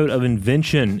episode of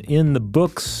Invention in the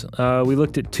books. We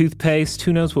looked at toothpaste.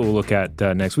 Who knows what we'll look at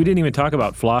next? We didn't even talk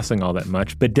about flossing all that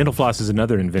much, but dental floss is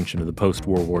another invention of the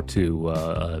post-World War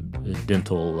II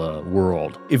dental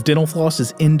world. If dental floss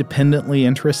is independently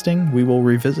interesting, we will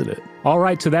revisit it. All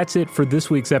right, so that's it for this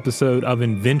week's episode of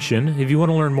Invention. If you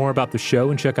want to learn more about the show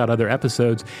and check out other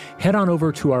episodes, head on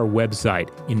over to our website,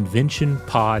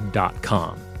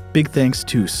 inventionpod.com. Big thanks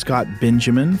to Scott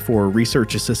Benjamin for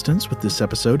research assistance with this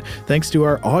episode. Thanks to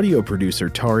our audio producer,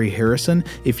 Tari Harrison.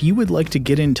 If you would like to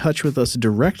get in touch with us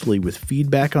directly with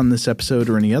feedback on this episode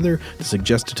or any other, to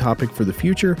suggest a topic for the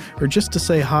future, or just to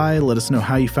say hi, let us know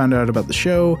how you found out about the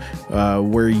show,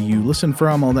 where you listen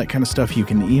from, all that kind of stuff, you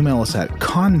can email us at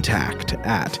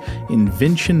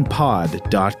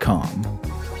contact@inventionpod.com.